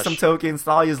make some tokens.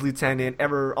 Thalia's Lieutenant,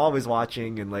 ever always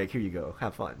watching, and like here you go,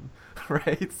 have fun,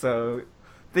 right? So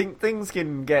things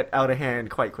can get out of hand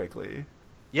quite quickly.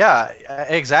 Yeah,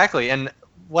 exactly. And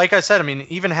like I said, I mean,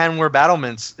 even Hanweir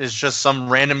Battlements is just some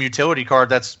random utility card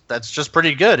that's just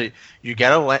pretty good. You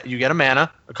get a mana,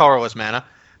 a colorless mana,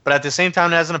 but at the same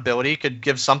time, it has an ability, could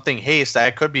give something haste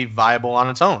that could be viable on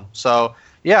its own. So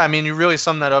yeah, I mean, you really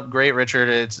summed that up great, Richard.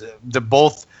 It's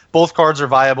both cards are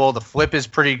viable. The flip is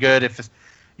pretty good. If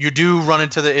you do run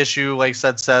into the issue, like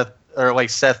Seth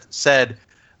said,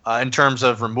 in terms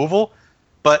of removal.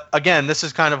 But again, this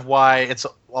is kind of why it's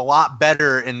a lot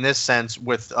better in this sense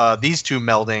with these two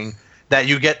melding, that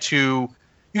you get to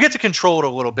control it a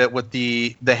little bit with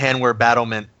the Hanweir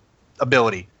Battlement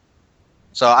ability.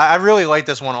 So I really like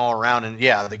this one all around, and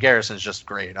yeah, the Garrison's just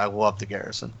great. I love the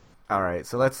Garrison. All right,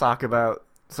 so let's talk about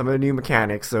some of the new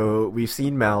mechanics. So we've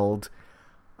seen Meld.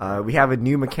 We have a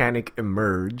new mechanic,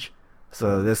 Emerge.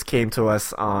 So this came to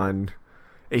us on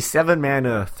a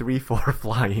 7-mana 3/4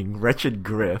 flying Wretched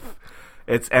Gryff.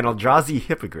 It's an Eldrazi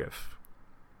Hippogriff,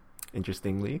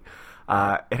 interestingly.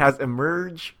 It has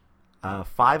Emerge,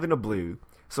 5 and a blue.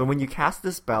 So when you cast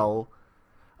this spell,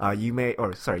 you may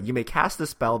cast the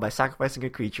spell by sacrificing a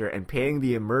creature and paying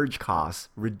the Emerge cost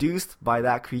reduced by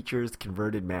that creature's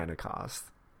converted mana cost.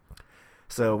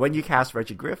 So when you cast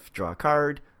Wretched Gryff, draw a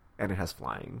card, and it has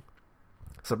flying.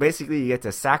 So basically you get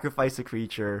to sacrifice a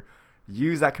creature,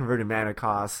 use that converted mana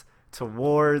cost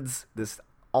towards this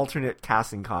alternate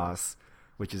casting cost,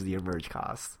 which is the Emerge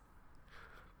cost.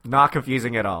 Not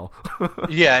confusing at all.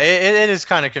 Yeah, it is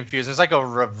kind of confusing. It's like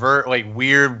a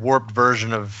weird warped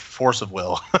version of Force of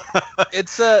Will.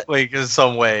 It's like in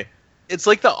some way. It's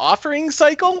like the Offering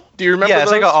Cycle. Do you remember? Yeah,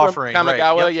 it's like an Offering.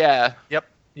 Kamigawa, right. Yep. Yeah.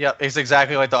 Yep. It's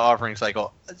exactly like the Offering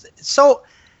Cycle. So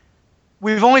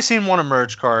we've only seen one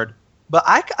Emerge card, but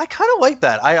I kind of like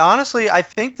that. I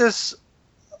think this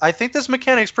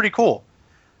mechanic's pretty cool.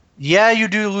 Yeah, you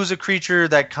do lose a creature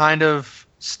that kind of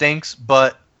stinks,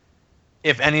 but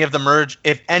if any of the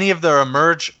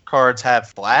Emerge cards have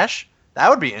Flash, that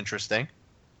would be interesting.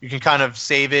 You can kind of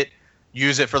save it,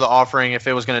 use it for the Offering if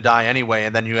it was going to die anyway,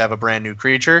 and then you have a brand new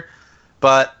creature.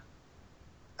 But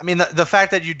I mean, the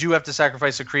fact that you do have to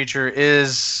sacrifice a creature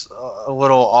is a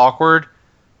little awkward.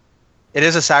 It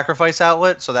is a sacrifice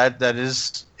outlet, so that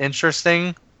is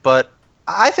interesting. But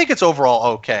I think it's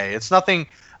overall okay. It's nothing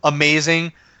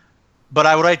amazing, but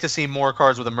I would like to see more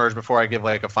cards with Emerge before I give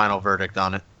like a final verdict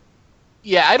on it.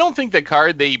 Yeah, I don't think the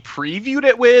card they previewed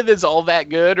it with is all that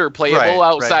good or playable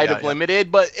outside of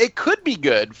Limited, but it could be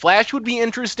good. Flash would be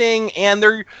interesting, and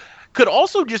there could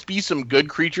also just be some good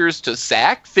creatures to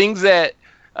sack, things that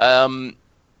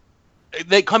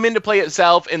they come into play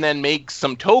itself and then make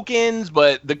some tokens,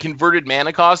 but the converted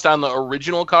mana cost on the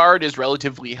original card is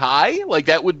relatively high. Like,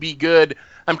 that would be good.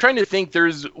 I'm trying to think.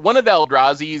 There's one of the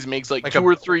Eldrazi's makes like 2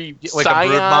 or 3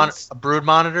 Scions. A Brood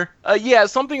Monitor? Yeah,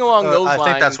 something along those lines. I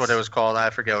think that's what it was called.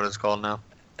 I forget what it's called now.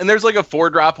 And there's like a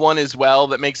 4-drop one as well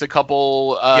that makes a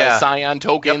couple Scion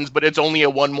tokens, but it's only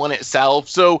a 1/1 itself.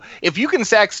 So if you can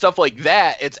sack stuff like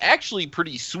that, it's actually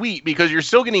pretty sweet because you're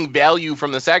still getting value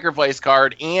from the sacrifice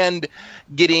card and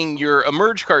getting your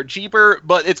Emerge card cheaper,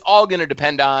 but it's all going to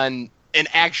depend on an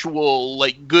actual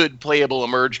like good playable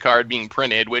Emerge card being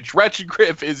printed, which Wretched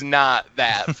Gryff is not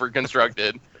that for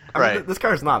Constructed. I mean, this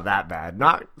card's not that bad.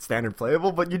 Not standard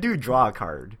playable, but you do draw a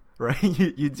card, right?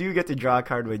 You do get to draw a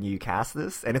card when you cast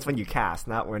this, and it's when you cast,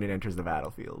 not when it enters the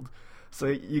battlefield. So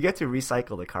you get to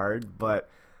recycle the card, but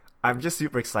I'm just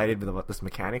super excited about this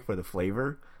mechanic for the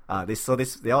flavor.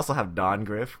 They also have Dawn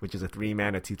Gryff, which is a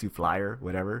 3-mana 2/2 flyer,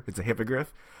 whatever. It's a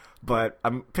Hippogriff. But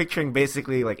I'm picturing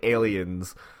basically like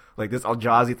aliens. Like this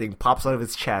Eldrazi thing pops out of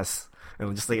its chest,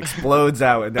 and it just like explodes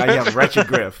out, and now you have Wretched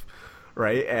Griff,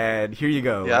 right? And here you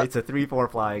go. Yeah. Right? It's a 3/4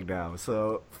 flying now.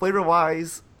 So flavor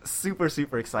wise, super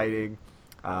exciting.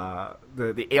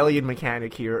 The alien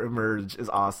mechanic here, Emerge, is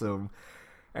awesome,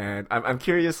 and I'm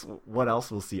curious what else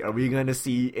we'll see. Are we going to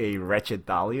see a Wretched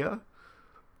Thalia?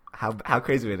 How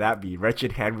crazy would that be?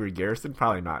 Wretched Hamburg Garrison?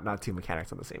 Probably not. Not two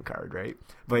mechanics on the same card, right?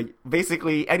 But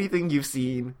basically, anything you've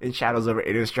seen in Shadows over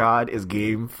Innistrad is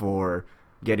game for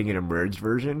getting an Emerged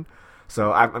version.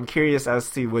 So I'm curious as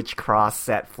to which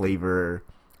cross-set flavor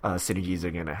synergies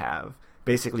they're going to have.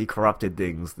 Basically, corrupted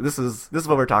things. This is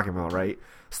what we're talking about, right?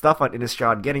 Stuff on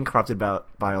Innistrad getting corrupted by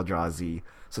Eldrazi.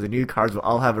 So the new cards will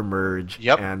all have Emerge,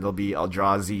 and they'll be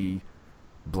Eldrazi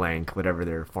blank, whatever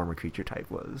their former creature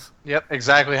type was. Yep,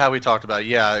 exactly how we talked about it.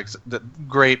 Yeah,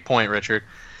 great point, Richard.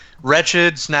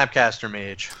 Wretched Snapcaster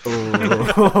Mage.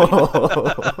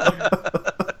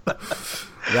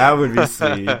 That would be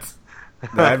sweet.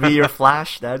 That'd be your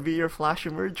flash. That'd be your flash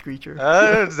Emerge creature.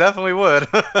 It definitely would.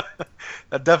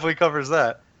 That definitely covers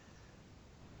that.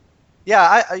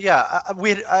 Yeah,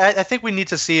 I think we need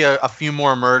to see a few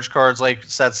more Emerge cards. Like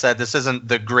Seth said, this isn't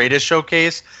the greatest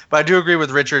showcase, but I do agree with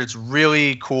Richard. It's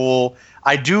really cool.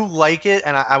 I do like it,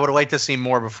 and I would like to see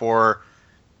more before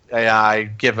I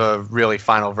give a really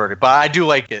final verdict. But I do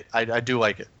like it. I do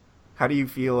like it. How do you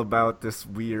feel about this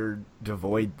weird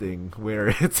Devoid thing,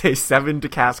 where it's a 7 to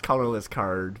cast colorless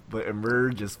card, but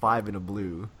Emerge is 5 in a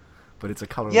blue? But it's a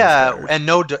colorless card. And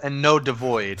no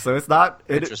Devoid. So it's not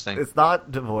interesting. It's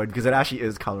not Devoid because it actually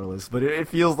is colorless, but it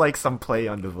feels like some play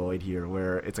on Devoid here,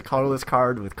 where it's a colorless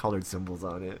card with colored symbols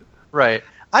on it. Right.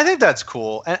 I think that's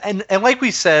cool, and like we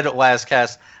said last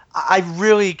cast, I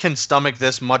really can stomach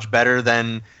this much better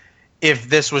than if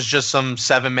this was just some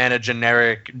 7-mana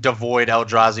generic Devoid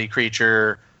Eldrazi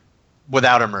creature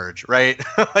without Emerge. Right.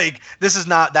 Like that's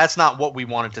not what we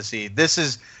wanted to see. This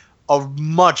is a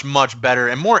much better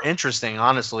and more interesting,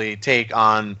 honestly, take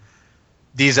on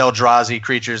these Eldrazi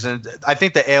creatures. And I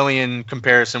think the alien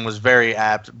comparison was very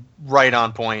apt, right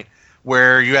on point,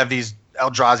 where you have these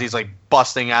Eldrazi's like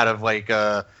busting out of like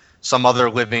some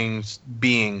other living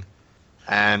being.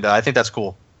 And I think that's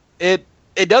cool.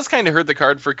 It does kind of hurt the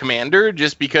card for Commander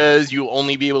just because you'll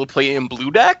only be able to play in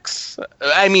blue decks.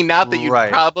 I mean, not that you'd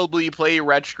probably play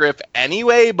Wretched Griff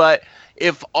anyway, but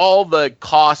if all the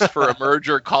costs for Emerge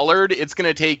are colored, it's going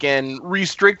to take and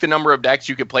restrict the number of decks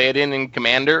you could play it in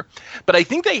Commander. But I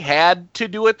think they had to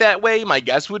do it that way. My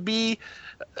guess would be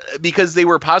because they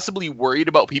were possibly worried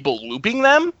about people looping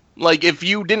them. Like, if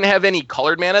you didn't have any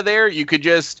colored mana there, you could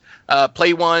just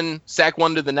play one, sack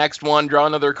one to the next one, draw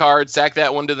another card, sack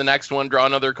that one to the next one, draw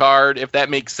another card, if that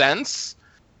makes sense.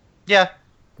 Yeah.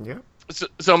 Yeah.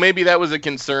 So maybe that was a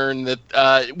concern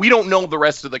that we don't know the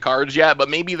rest of the cards yet, but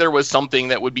maybe there was something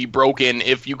that would be broken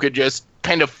if you could just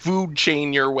kind of food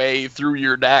chain your way through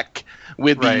your deck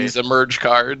with these Emerge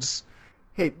cards.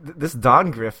 Hey, this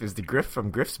Dawn Griff is the Griff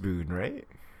from Griff's Boon, right?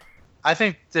 I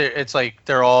think it's like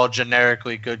they're all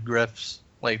generically good Griffs.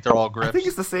 Like they're all Griffs. I think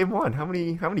it's the same one. How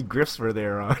many Griffs were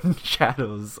there on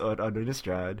Shadows on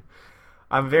Innistrad?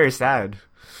 I'm very sad.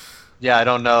 Yeah, I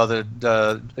don't know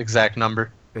the exact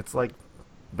number. It's like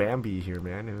Bambi here,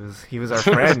 man. He was our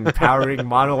friend powering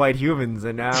mono white humans,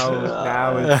 and now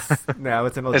it's an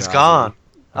Eldrazi. It's gone.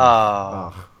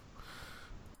 Oh.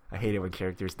 I hate it when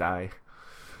characters die.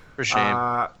 For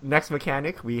shame. Next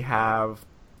mechanic, we have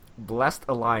Blessed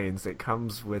Alliance. It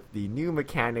comes with the new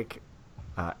mechanic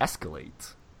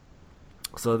Escalate.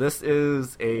 So this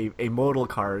is a modal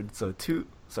card. So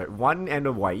 1 and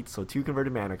a white, so 2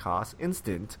 converted mana cost,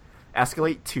 instant,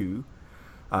 Escalate 2.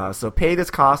 So pay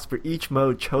this cost for each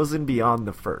mode chosen beyond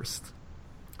the first.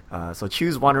 So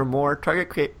choose one or more.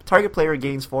 Target player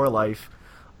gains 4 life.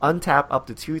 Untap up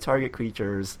to 2 target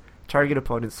creatures. Target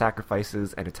opponent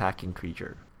sacrifices an attacking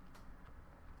creature.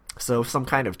 So some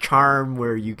kind of charm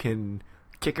where you can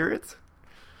kicker it.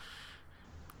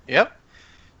 Yep.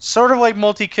 Sort of like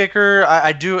multi-kicker.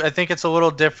 I think it's a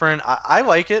little different. I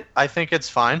like it. I think it's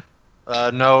fine.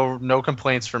 No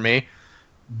complaints for me.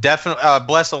 Definitely,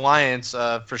 Blessed Alliance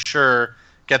for sure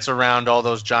gets around all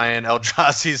those giant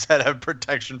Eldrazi's that have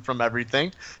protection from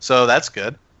everything. So that's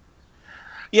good.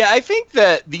 Yeah, I think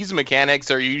that these mechanics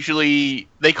are usually,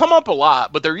 they come up a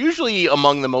lot, but they're usually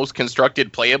among the most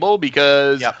constructed playable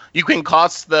because you can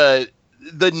cost the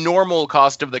normal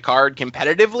cost of the card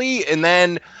competitively, and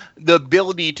then the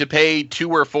ability to pay 2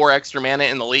 or 4 extra mana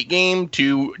in the late game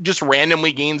to just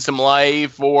randomly gain some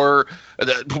life or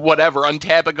whatever,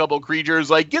 untap a couple creatures,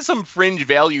 like get some fringe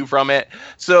value from it.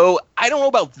 So I don't know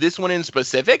about this one in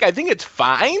specific. I think it's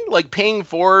fine. Like paying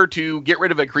 4 to get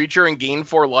rid of a creature and gain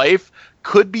 4 life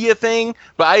could be a thing,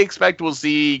 but I expect we'll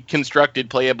see constructed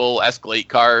playable Escalate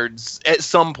cards at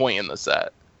some point in the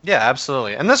set. Yeah,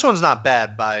 absolutely. And this one's not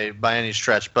bad by any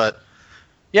stretch, but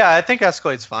yeah, I think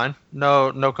Escalate's fine.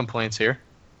 No complaints here.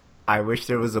 I wish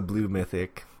there was a blue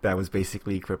mythic that was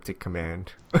basically Cryptic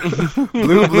Command.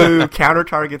 blue, counter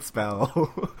target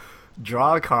spell,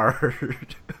 draw a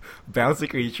card, bounce a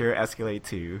creature, escalate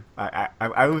 2.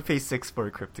 I would pay 6 for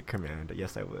a Cryptic Command.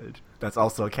 Yes, I would. That's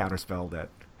also a counter spell that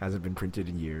hasn't been printed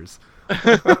in years.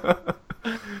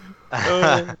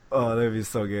 Oh, that'd be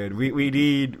so good. We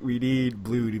need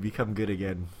blue to become good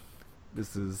again.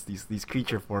 These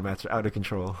creature formats are out of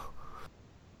control.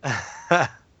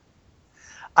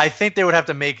 I think they would have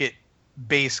to make it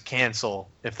base cancel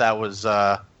if that was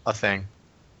a thing.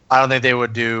 I don't think they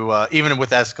would do even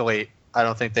with escalate. I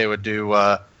don't think they would do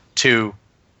 2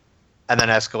 and then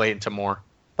escalate into more.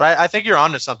 But I think you're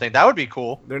onto something. That would be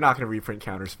cool. They're not going to reprint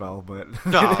Counterspell, but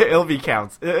no. It'll be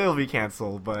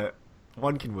canceled. But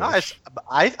one can wish.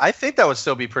 I think that would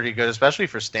still be pretty good, especially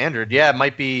for standard. Yeah, it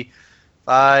might be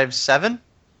 5, 7,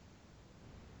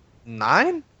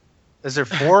 9. Is there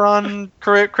 4 on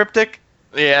Cryptic?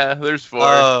 Yeah, there's 4.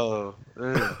 Oh,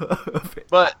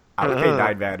 but I would pay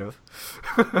 9 mana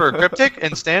for Cryptic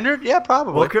and standard. Yeah,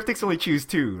 probably. Well, Cryptics only choose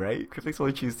 2, right? Cryptics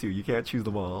only choose 2. You can't choose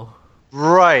them all.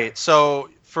 Right. So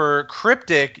for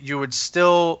Cryptic, you'd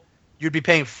be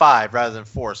paying 5 rather than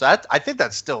 4. So I think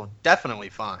that's still definitely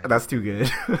fine. That's too good.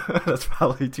 That's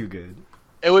probably too good.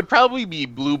 It would probably be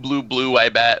blue, I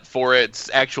bet, for its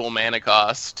actual mana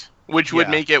cost, which would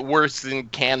make it worse than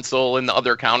cancel and the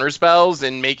other counter spells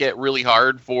and make it really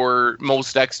hard for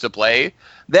most decks to play.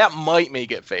 That might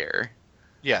make it fair.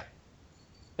 Yeah.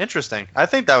 Interesting. I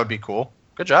think that would be cool.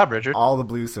 Good job, Richard. All the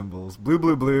blue symbols. Blue,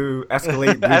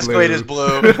 escalate, blue, escalate is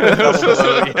blue. Double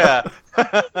blue, yeah.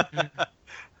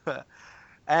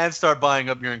 And start buying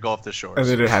up your Engulf the Shores. And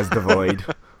then it has the void.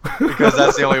 Because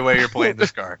that's the only way you're playing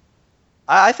this card.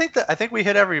 I think we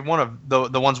hit every one of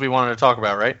the ones we wanted to talk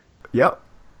about, right? Yep.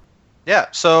 Yeah,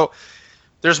 so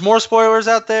there's more spoilers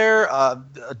out there. A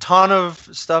ton of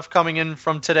stuff coming in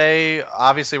from today.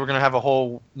 Obviously, we're going to have a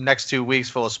whole next 2 weeks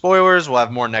full of spoilers. We'll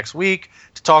have more next week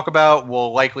to talk about.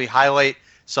 We'll likely highlight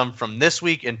some from this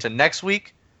week into next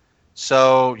week.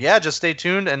 So, yeah, just stay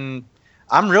tuned. And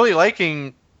I'm really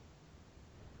liking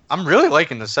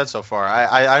the set so far.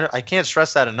 I can't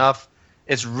stress that enough.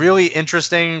 It's really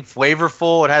interesting,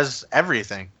 flavorful. It has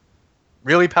everything.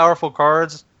 Really powerful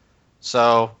cards.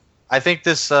 So I think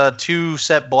this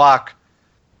 2-set block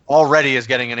already is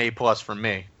getting an A+ from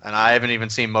me. And I haven't even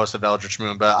seen most of Eldritch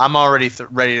Moon, but I'm already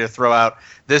ready to throw out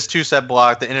this 2-set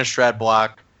block, the Innistrad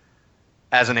block,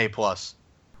 as an A+.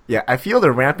 Yeah, I feel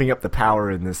they're ramping up the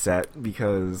power in this set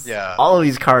because all of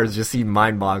these cards just seem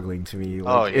mind-boggling to me.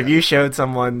 Like, if you showed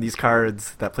someone these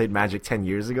cards that played Magic 10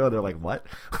 years ago, they're like, what?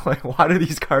 Like, why do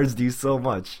these cards do so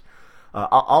much?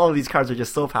 All of these cards are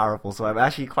just so powerful, so I'm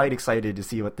actually quite excited to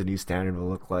see what the new standard will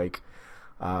look like.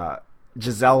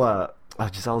 Gisela,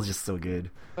 Gisela's just so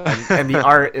good. And the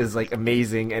art is like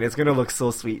amazing, and it's going to look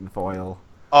so sweet in foil.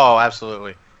 Oh,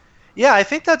 absolutely. Yeah, I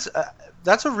think that's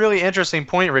a really interesting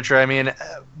point, Richard. I mean,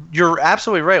 you're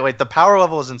absolutely right. Like, the power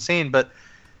level is insane, but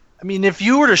I mean, if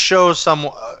you were to show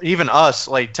even us,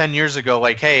 like 10 years ago,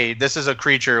 like, hey, this is a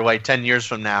creature like 10 years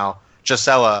from now,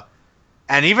 Gisela,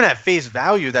 and even at face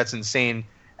value, that's insane.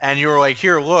 And you were like,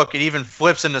 here, look, it even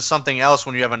flips into something else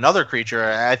when you have another creature.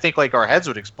 I think like our heads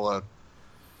would explode.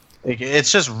 Like, it's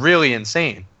just really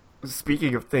insane.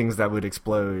 Speaking of things that would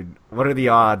explode, what are the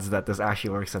odds that this actually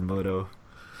works on Moto?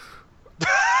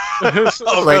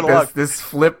 Like this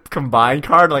flip combine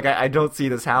card, like I don't see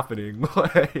this happening.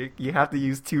 Like, you have to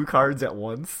use 2 cards at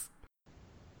once.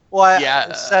 Well,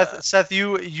 Seth,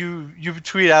 you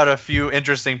tweet out a few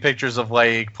interesting pictures of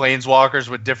like planeswalkers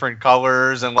with different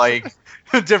colors and like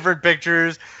different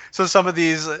pictures. So some of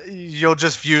these you'll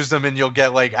just fuse them and you'll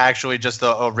get like actually just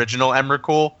the original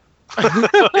Emrakul.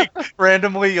 Like,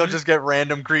 randomly, you'll just get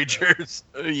random creatures.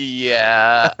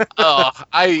 Yeah. Oh,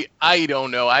 I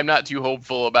don't know. I'm not too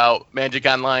hopeful about Magic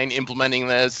Online implementing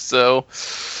this, so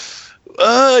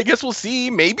I guess we'll see.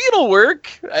 Maybe it'll work.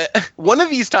 One of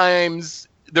these times,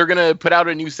 they're going to put out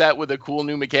a new set with a cool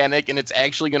new mechanic, and it's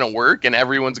actually going to work, and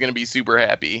everyone's going to be super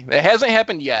happy. It hasn't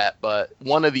happened yet, but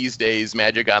one of these days,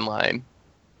 Magic Online.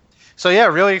 So yeah,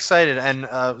 really excited.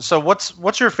 And so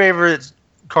what's your favorite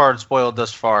card spoiled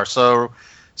thus far? So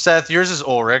Seth, yours is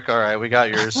Ulrich. All right, we got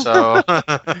yours. So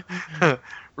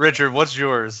Richard, what's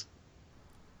yours?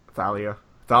 Thalia.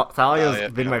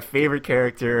 Thalia's been my favorite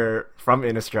character from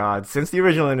Innistrad since the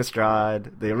original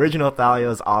Innistrad. The original Thalia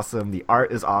is awesome. The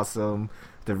art is awesome.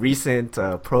 The recent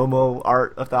promo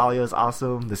art of Thalia is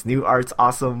awesome. This new art's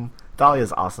awesome. Thalia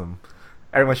is awesome.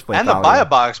 Everyone should play And Thalia. the Buy a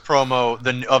Box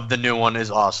promo of the new one is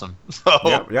awesome.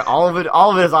 So Yeah, all of it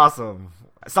is awesome.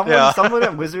 Someone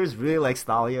at Wizards really likes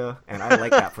Thalia, and I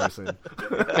like that person.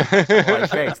 Like,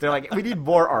 thanks. They're like, we need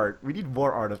more art. We need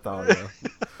more art of Thalia.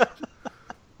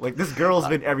 Like, this girl's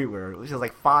been everywhere. She has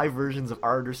like 5 versions of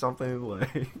art or something.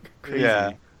 Like, crazy.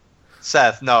 Yeah.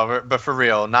 Seth, no, but for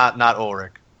real, not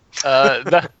Ulrich.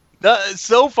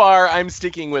 So far, I'm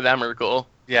sticking with Emrakul.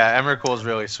 Yeah, Emrakul is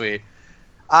really sweet.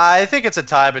 I think it's a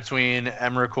tie between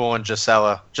Emrakul and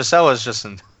Gisela. Gisela is just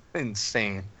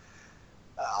insane.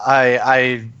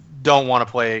 I don't want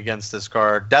to play against this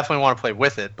card. Definitely want to play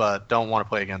with it, but don't want to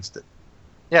play against it.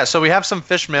 Yeah, so we have some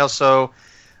fish mail, so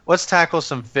let's tackle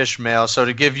some fish mail. So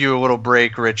to give you a little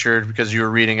break, Richard, because you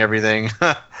were reading everything,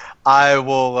 I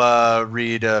will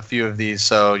read a few of these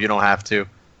so you don't have to.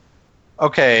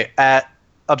 Okay, at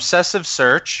Obsessive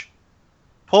Search,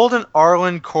 pulled an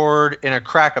Arlen Cord in a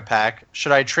Crack-a-Pack.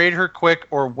 Should I trade her quick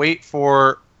or wait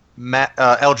for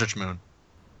Eldritch Moon?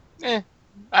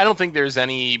 I don't think there's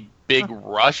any big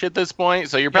rush at this point,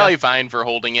 so you're probably fine for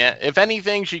holding it. If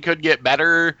anything, she could get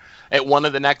better at one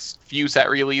of the next few set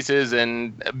releases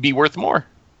and be worth more.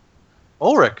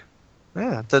 Ulrich.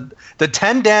 Yeah, the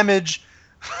 10 damage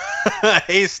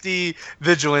hasty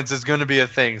vigilance is going to be a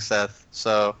thing, Seth.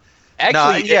 So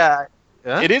actually, no,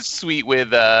 it is sweet with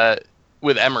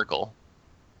Emrakul.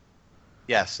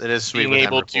 Yes, it is sweet. Being with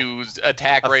able Emrakul. to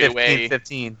attack right away.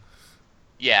 15.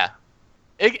 Yeah.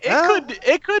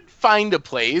 It could find a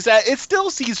place. It still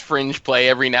sees fringe play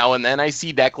every now and then. I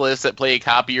see deck lists that play a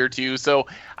copy or two. So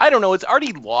I don't know. It's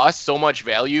already lost so much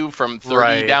value from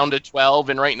 30 down to 12,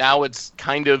 and right now it's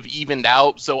kind of evened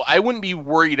out. So I wouldn't be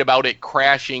worried about it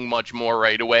crashing much more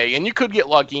right away. And you could get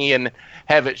lucky and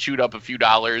have it shoot up a few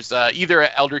dollars, either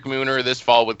at Eldritch Moon or this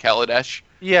fall with Kaladesh.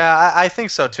 Yeah, I think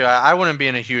so too. I wouldn't be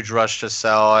in a huge rush to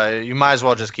sell. You might as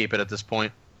well just keep it at this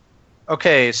point.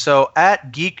 Okay, so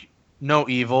at Geek No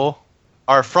Evil,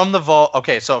 our From the Vault.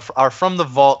 Okay, so our From the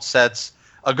Vault sets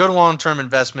a good long-term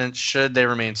investment should they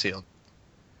remain sealed.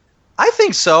 I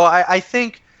think so. I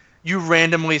think you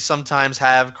randomly sometimes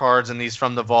have cards in these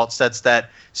From the Vault sets that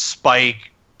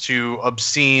spike to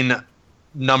obscene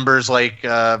numbers, like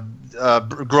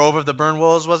Grove of the Burn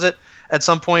Willows, was it? At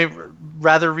some point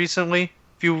rather recently,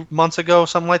 a few months ago,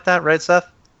 something like that, right, Seth?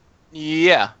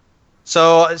 Yeah.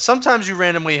 So sometimes you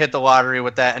randomly hit the lottery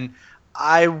with that, and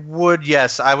I would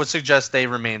suggest they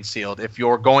remain sealed if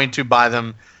you're going to buy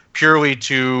them purely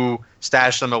to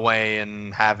stash them away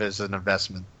and have as an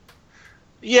investment.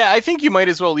 Yeah, I think you might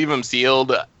as well leave them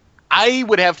sealed. I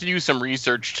would have to do some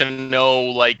research to know,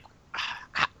 like,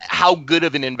 how good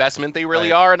of an investment they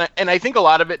really are, and I think a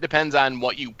lot of it depends on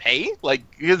what you pay. Like,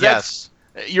 because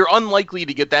you're unlikely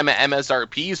to get them at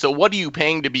MSRP. So what are you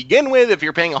paying to begin with? If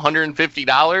you're paying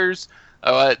 $150,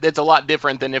 that's a lot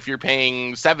different than if you're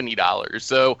paying $70.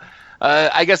 So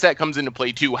I guess that comes into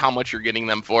play too, how much you're getting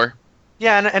them for.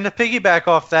 Yeah, and to piggyback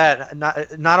off that,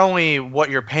 not only what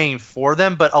you're paying for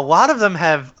them, but a lot of them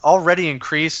have already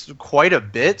increased quite a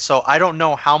bit. So I don't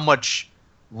know how much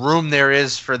room there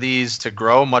is for these to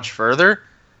grow much further.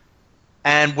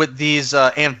 And with these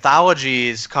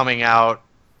anthologies coming out,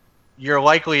 you're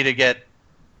likely to get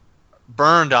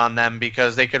burned on them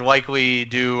because they could likely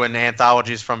do an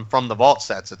anthologies from the Vault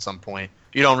sets at some point.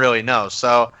 You don't really know.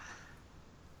 So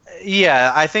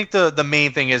yeah, I think the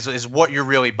main thing is what you're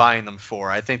really buying them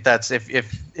for. I think that's if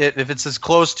it's as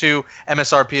close to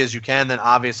MSRP as you can, then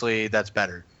obviously that's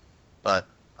better. But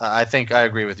I think I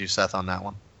agree with you, Seth, on that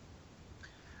one.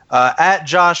 At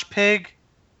Josh Pig,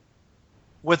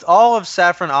 with all of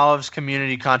Saffron Olive's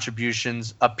community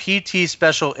contributions, a PT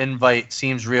special invite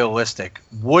seems realistic.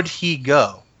 Would he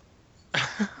go?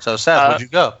 So, Seth, would you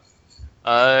go?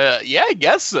 Yeah, I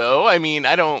guess so. I mean,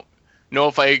 I don't know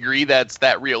if I agree that's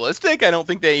that realistic. I don't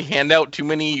think they hand out too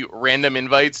many random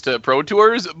invites to Pro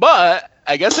Tours, but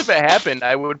I guess if it happened,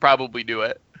 I would probably do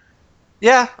it.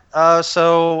 Yeah,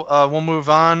 so we'll move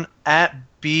on. At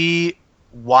B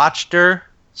Watchter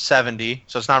 70,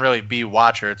 so it's not really B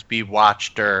Watcher, it's B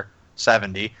Watchter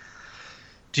 70.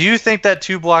 Do you think that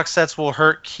 2-block sets will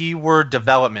hurt keyword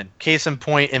development? Case in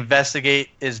point, Investigate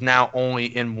is now only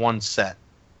in one set.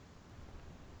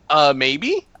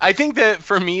 Maybe. I think that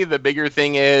for me, the bigger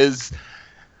thing is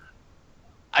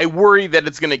I worry that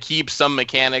it's going to keep some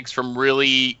mechanics from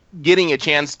really getting a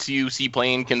chance to see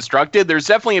playing constructed. There's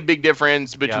definitely a big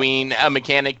difference between a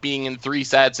mechanic being in 3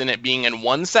 sets and it being in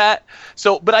 1 set.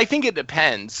 So, but I think it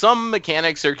depends. Some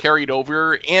mechanics are carried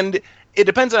over, and it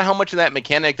depends on how much of that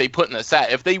mechanic they put in the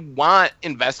set. If they want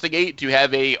Investigate to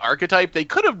have a archetype, they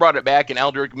could have brought it back in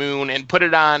Eldritch Moon and put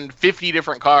it on 50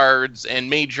 different cards and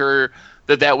made sure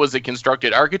that was a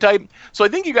constructed archetype. So I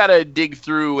think you got to dig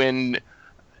through and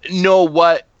know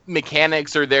what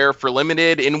mechanics are there for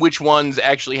limited and which ones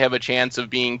actually have a chance of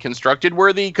being constructed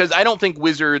worthy, because I don't think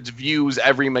Wizards views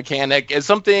every mechanic as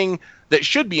something that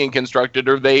should be in constructed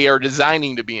or they are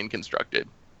designing to be in constructed.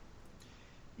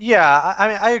 Yeah, I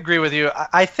mean, I agree with you.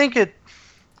 I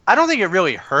don't think it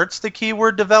really hurts the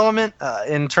keyword development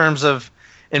in terms of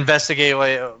Investigate,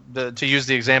 to use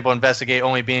the example, Investigate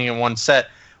only being in one set.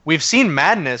 We've seen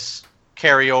Madness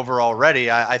carry over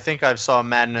already. I think I saw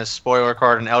Madness spoiler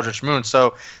card in Eldritch Moon,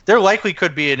 so there likely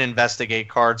could be an Investigate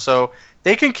card. So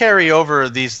they can carry over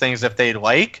these things if they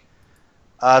like.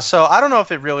 So I don't know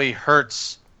if it really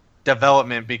hurts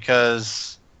development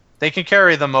because they can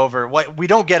carry them over. We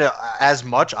don't get it as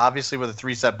much, obviously, with a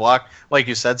 3-set block, like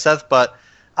you said, Seth, but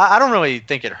I don't really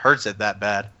think it hurts it that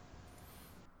bad.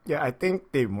 Yeah, I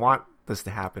think they want this to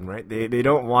happen, right? They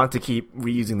don't want to keep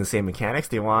reusing the same mechanics.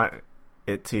 They want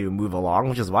it to move along,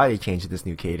 which is why they changed this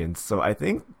new cadence. So I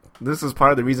think this is part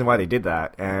of the reason why they did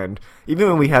that. And even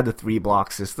when we had the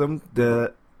 3-block system,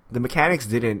 the mechanics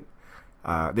didn't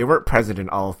they weren't present in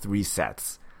all 3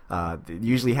 sets. They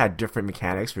usually had different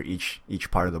mechanics for each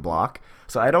part of the block.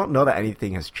 So I don't know that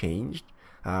anything has changed.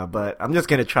 But I'm just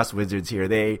gonna trust Wizards here.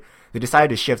 They decided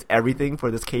to shift everything for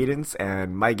this cadence,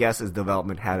 and my guess is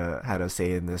development had a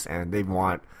say in this, and they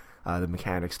want the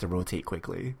mechanics to rotate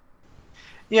quickly.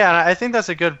 Yeah, and I think that's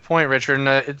a good point, Richard.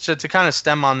 And to kind of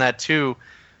stem on that too,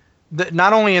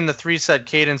 not only in the 3-set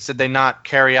cadence did they not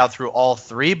carry out through all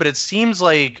 3, but it seems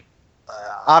like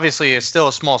obviously it's still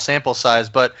a small sample size,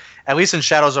 but at least in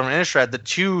Shadows over Innistrad, the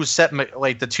two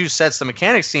sets, the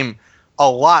mechanics seem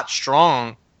a lot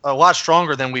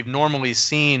stronger than we've normally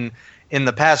seen in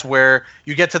the past, where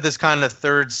you get to this kind of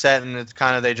 3rd set and it's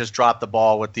kind of they just drop the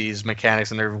ball with these mechanics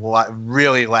and they're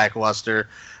really lackluster.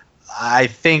 I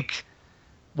think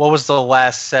what was the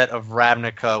last set of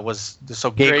Ravnica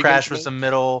Gatecrash was the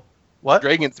middle. What?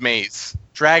 Dragon's Maze.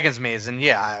 Dragon's Maze, and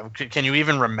yeah, can you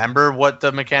even remember what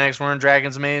the mechanics were in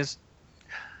Dragon's Maze?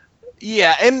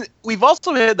 Yeah, and we've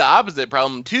also had the opposite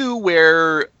problem, too,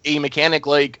 where a mechanic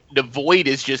like Devoid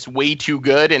is just way too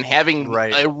good, and having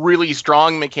a really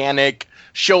strong mechanic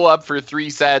show up for 3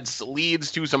 sets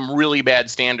leads to some really bad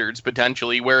standards,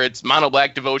 potentially, where it's Mono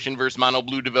Black Devotion versus Mono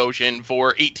Blue Devotion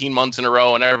for 18 months in a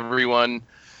row, and everyone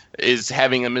is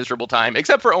having a miserable time,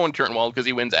 except for Owen Turnwald, because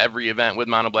he wins every event with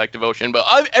Mono Black Devotion,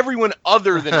 but everyone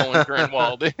other than Owen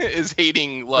Turnwald is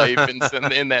hating life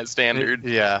in that standard.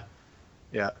 Yeah.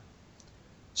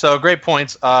 So great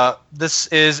points. This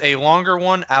is a longer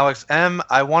one. Alex M.,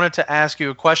 I wanted to ask you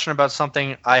a question about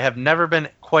something I have never been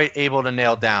quite able to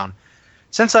nail down.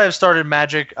 Since I have started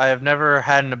Magic, I have never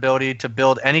had an ability to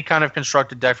build any kind of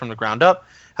constructed deck from the ground up.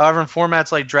 However, in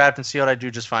formats like Draft and Sealed, I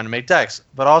do just fine to make decks.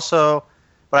 But I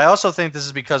also think this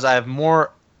is because I have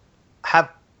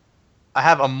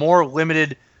a more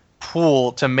limited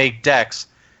pool to make decks.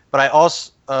 But I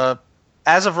also,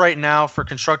 as of right now, for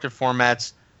constructed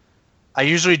formats, I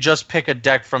usually just pick a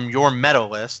deck from your meta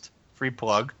list, free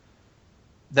plug,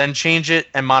 then change it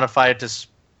and modify it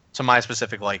to my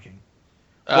specific liking.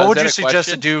 What would you suggest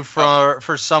to do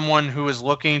for someone who is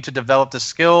looking to develop the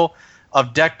skill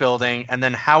of deck building, and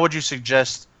then how would you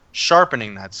suggest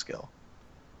sharpening that skill?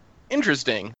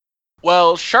 Interesting.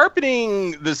 Well,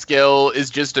 sharpening the skill is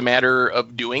just a matter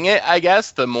of doing it, I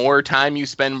guess. The more time you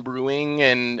spend brewing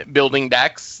and building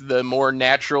decks, the more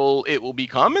natural it will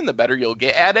become and the better you'll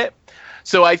get at it.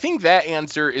 So I think that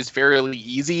answer is fairly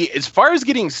easy. As far as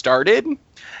getting started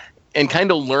and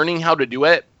kind of learning how to do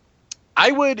it,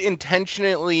 I would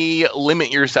intentionally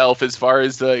limit yourself as far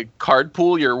as the card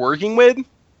pool you're working with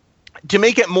to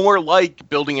make it more like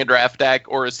building a draft deck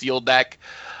or a sealed deck,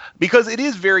 because it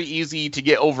is very easy to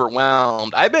get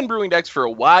overwhelmed. I've been brewing decks for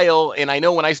a while, and I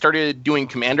know when I started doing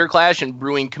Commander Clash and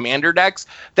brewing Commander decks,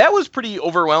 that was pretty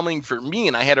overwhelming for me,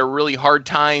 and I had a really hard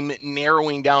time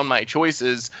narrowing down my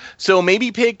choices. So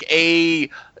maybe pick a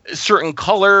certain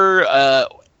color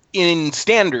in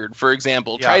Standard, for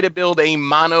example. Yeah. Try to build a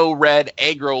mono-red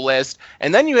aggro list,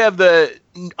 and then you have the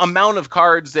amount of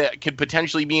cards that could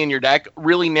potentially be in your deck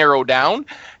really narrow down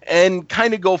and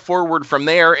kind of go forward from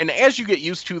there. And as you get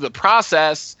used to the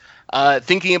process,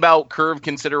 thinking about curve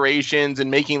considerations and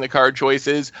making the card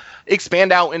choices,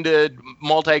 expand out into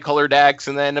multicolor decks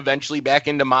and then eventually back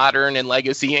into Modern and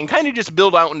Legacy, and kind of just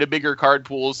build out into bigger card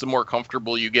pools the more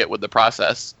comfortable you get with the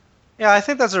process. Yeah, I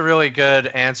think that's a really good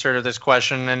answer to this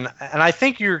question, and I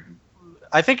think you're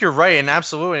right, and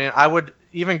absolutely. I would,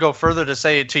 even go further to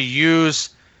say to use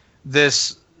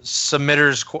this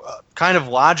submitter's kind of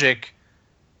logic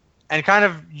and kind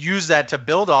of use that to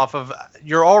build off of.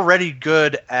 You're already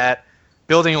good at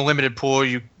building a limited pool.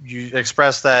 You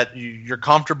express that you're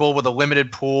comfortable with a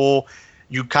limited pool.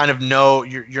 You kind of know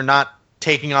you're not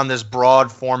taking on this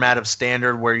broad format of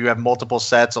standard where you have multiple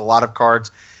sets, a lot of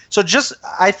cards. So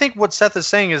I think what Seth is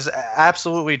saying is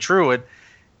absolutely true.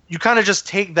 You kind of just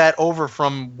take that over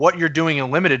from what you're doing in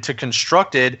limited to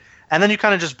constructed, and then you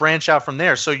kind of just branch out from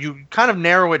there. So you kind of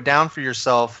narrow it down for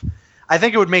yourself. I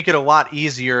think it would make it a lot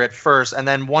easier at first, and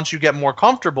then once you get more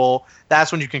comfortable,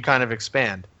 that's when you can kind of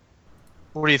expand.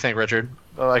 What do you think, Richard?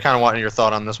 I kind of want your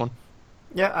thought on this one.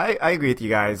 Yeah, I agree with you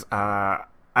guys. I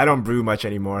don't brew much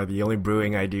anymore. The only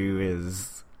brewing I do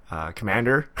is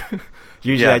Commander.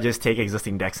 Usually I just take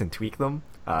existing decks and tweak them.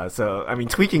 So, I mean,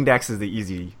 tweaking decks is the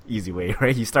easy way,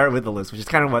 right? You start with the list, which is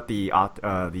kind of what the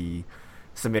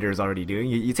submitter is already doing.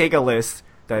 You take a list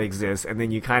that exists, and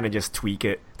then you kind of just tweak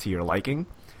it to your liking.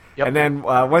 Yep. And then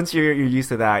once you're used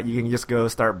to that, you can just go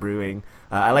start brewing.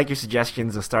 I like your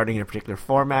suggestions of starting in a particular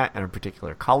format and a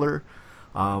particular color.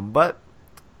 But,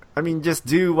 I mean, just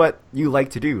do what you like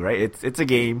to do, right? It's a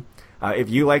game. If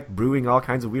you like brewing all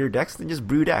kinds of weird decks, then just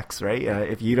brew decks, right?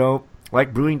 If you don't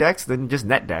like brewing decks, then just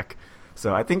net deck.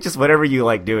 So I think just whatever you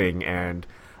like doing, and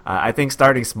I think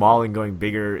starting small and going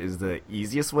bigger is the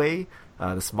easiest way,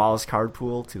 the smallest card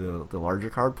pool to the larger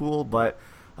card pool. But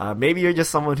maybe you're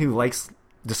just someone who likes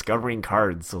discovering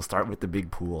cards, so start with the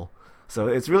big pool. So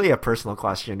it's really a personal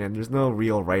question, and there's no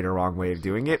real right or wrong way of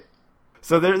doing it.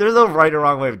 So there's no right or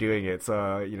wrong way of doing it.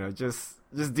 So just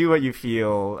do what you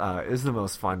feel is the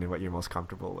most fun and what you're most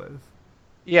comfortable with.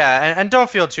 Yeah, and don't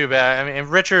feel too bad. I mean,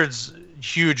 Richard's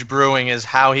huge brewing is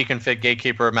how he can fit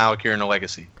Gatekeeper of Malakir into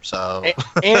Legacy. So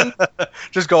and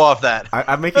just go off that.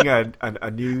 I'm making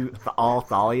a new all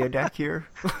Thalia deck here.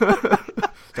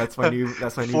 That's my new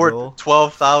goal.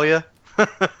 12 Thalia.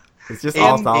 It's just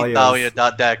all Thalia.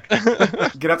 Thalia.deck. Gonna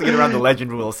have to get around the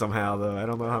legend rules somehow, though. I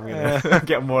don't know how I'm gonna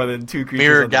get more than 2 creatures.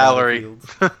 Mirror Gallery.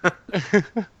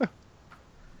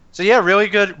 So yeah, really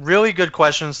good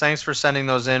questions. Thanks for sending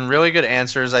those in. Really good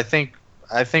answers. I think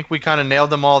we kind of nailed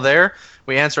them all there.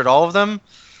 We answered all of them.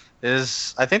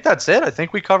 I think that's it. I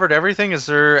think we covered everything. Is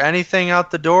there anything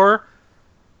out the door?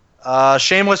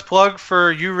 Shameless plug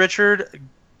for you, Richard.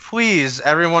 Please,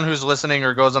 everyone who's listening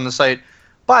or goes on the site,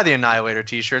 buy the Annihilator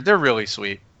t-shirt. They're really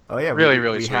sweet. Oh yeah, really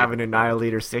sweet. We have an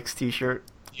Annihilator 6 t-shirt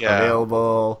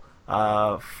available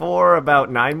for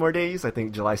about 9 more days. I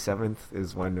think July 7th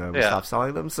is when we stop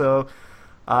selling them. So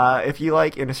if you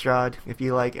like Innistrad, if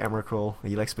you like Emrakul,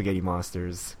 if you like Spaghetti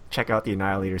Monsters, check out the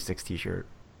Annihilator 6 t-shirt.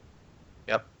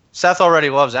 Yep. Seth already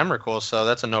loves Emrakul, so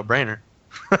that's a no-brainer.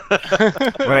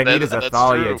 What I need is a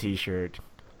Thalia t-shirt.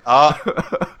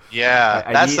 Yeah,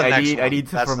 I need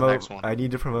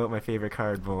to promote my favorite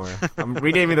card more. I'm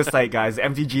renaming the site, guys.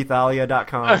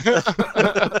 mtgthalia.com.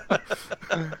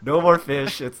 No more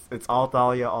fish. It's all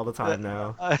Thalia all the time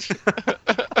now.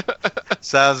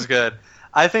 Sounds good.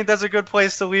 I think that's a good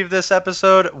place to leave this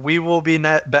episode. We will be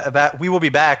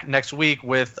back next week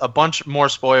with a bunch more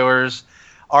spoilers,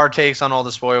 our takes on all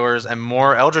the spoilers, and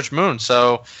more Eldritch Moon.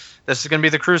 So this is going to be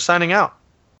the crew signing out.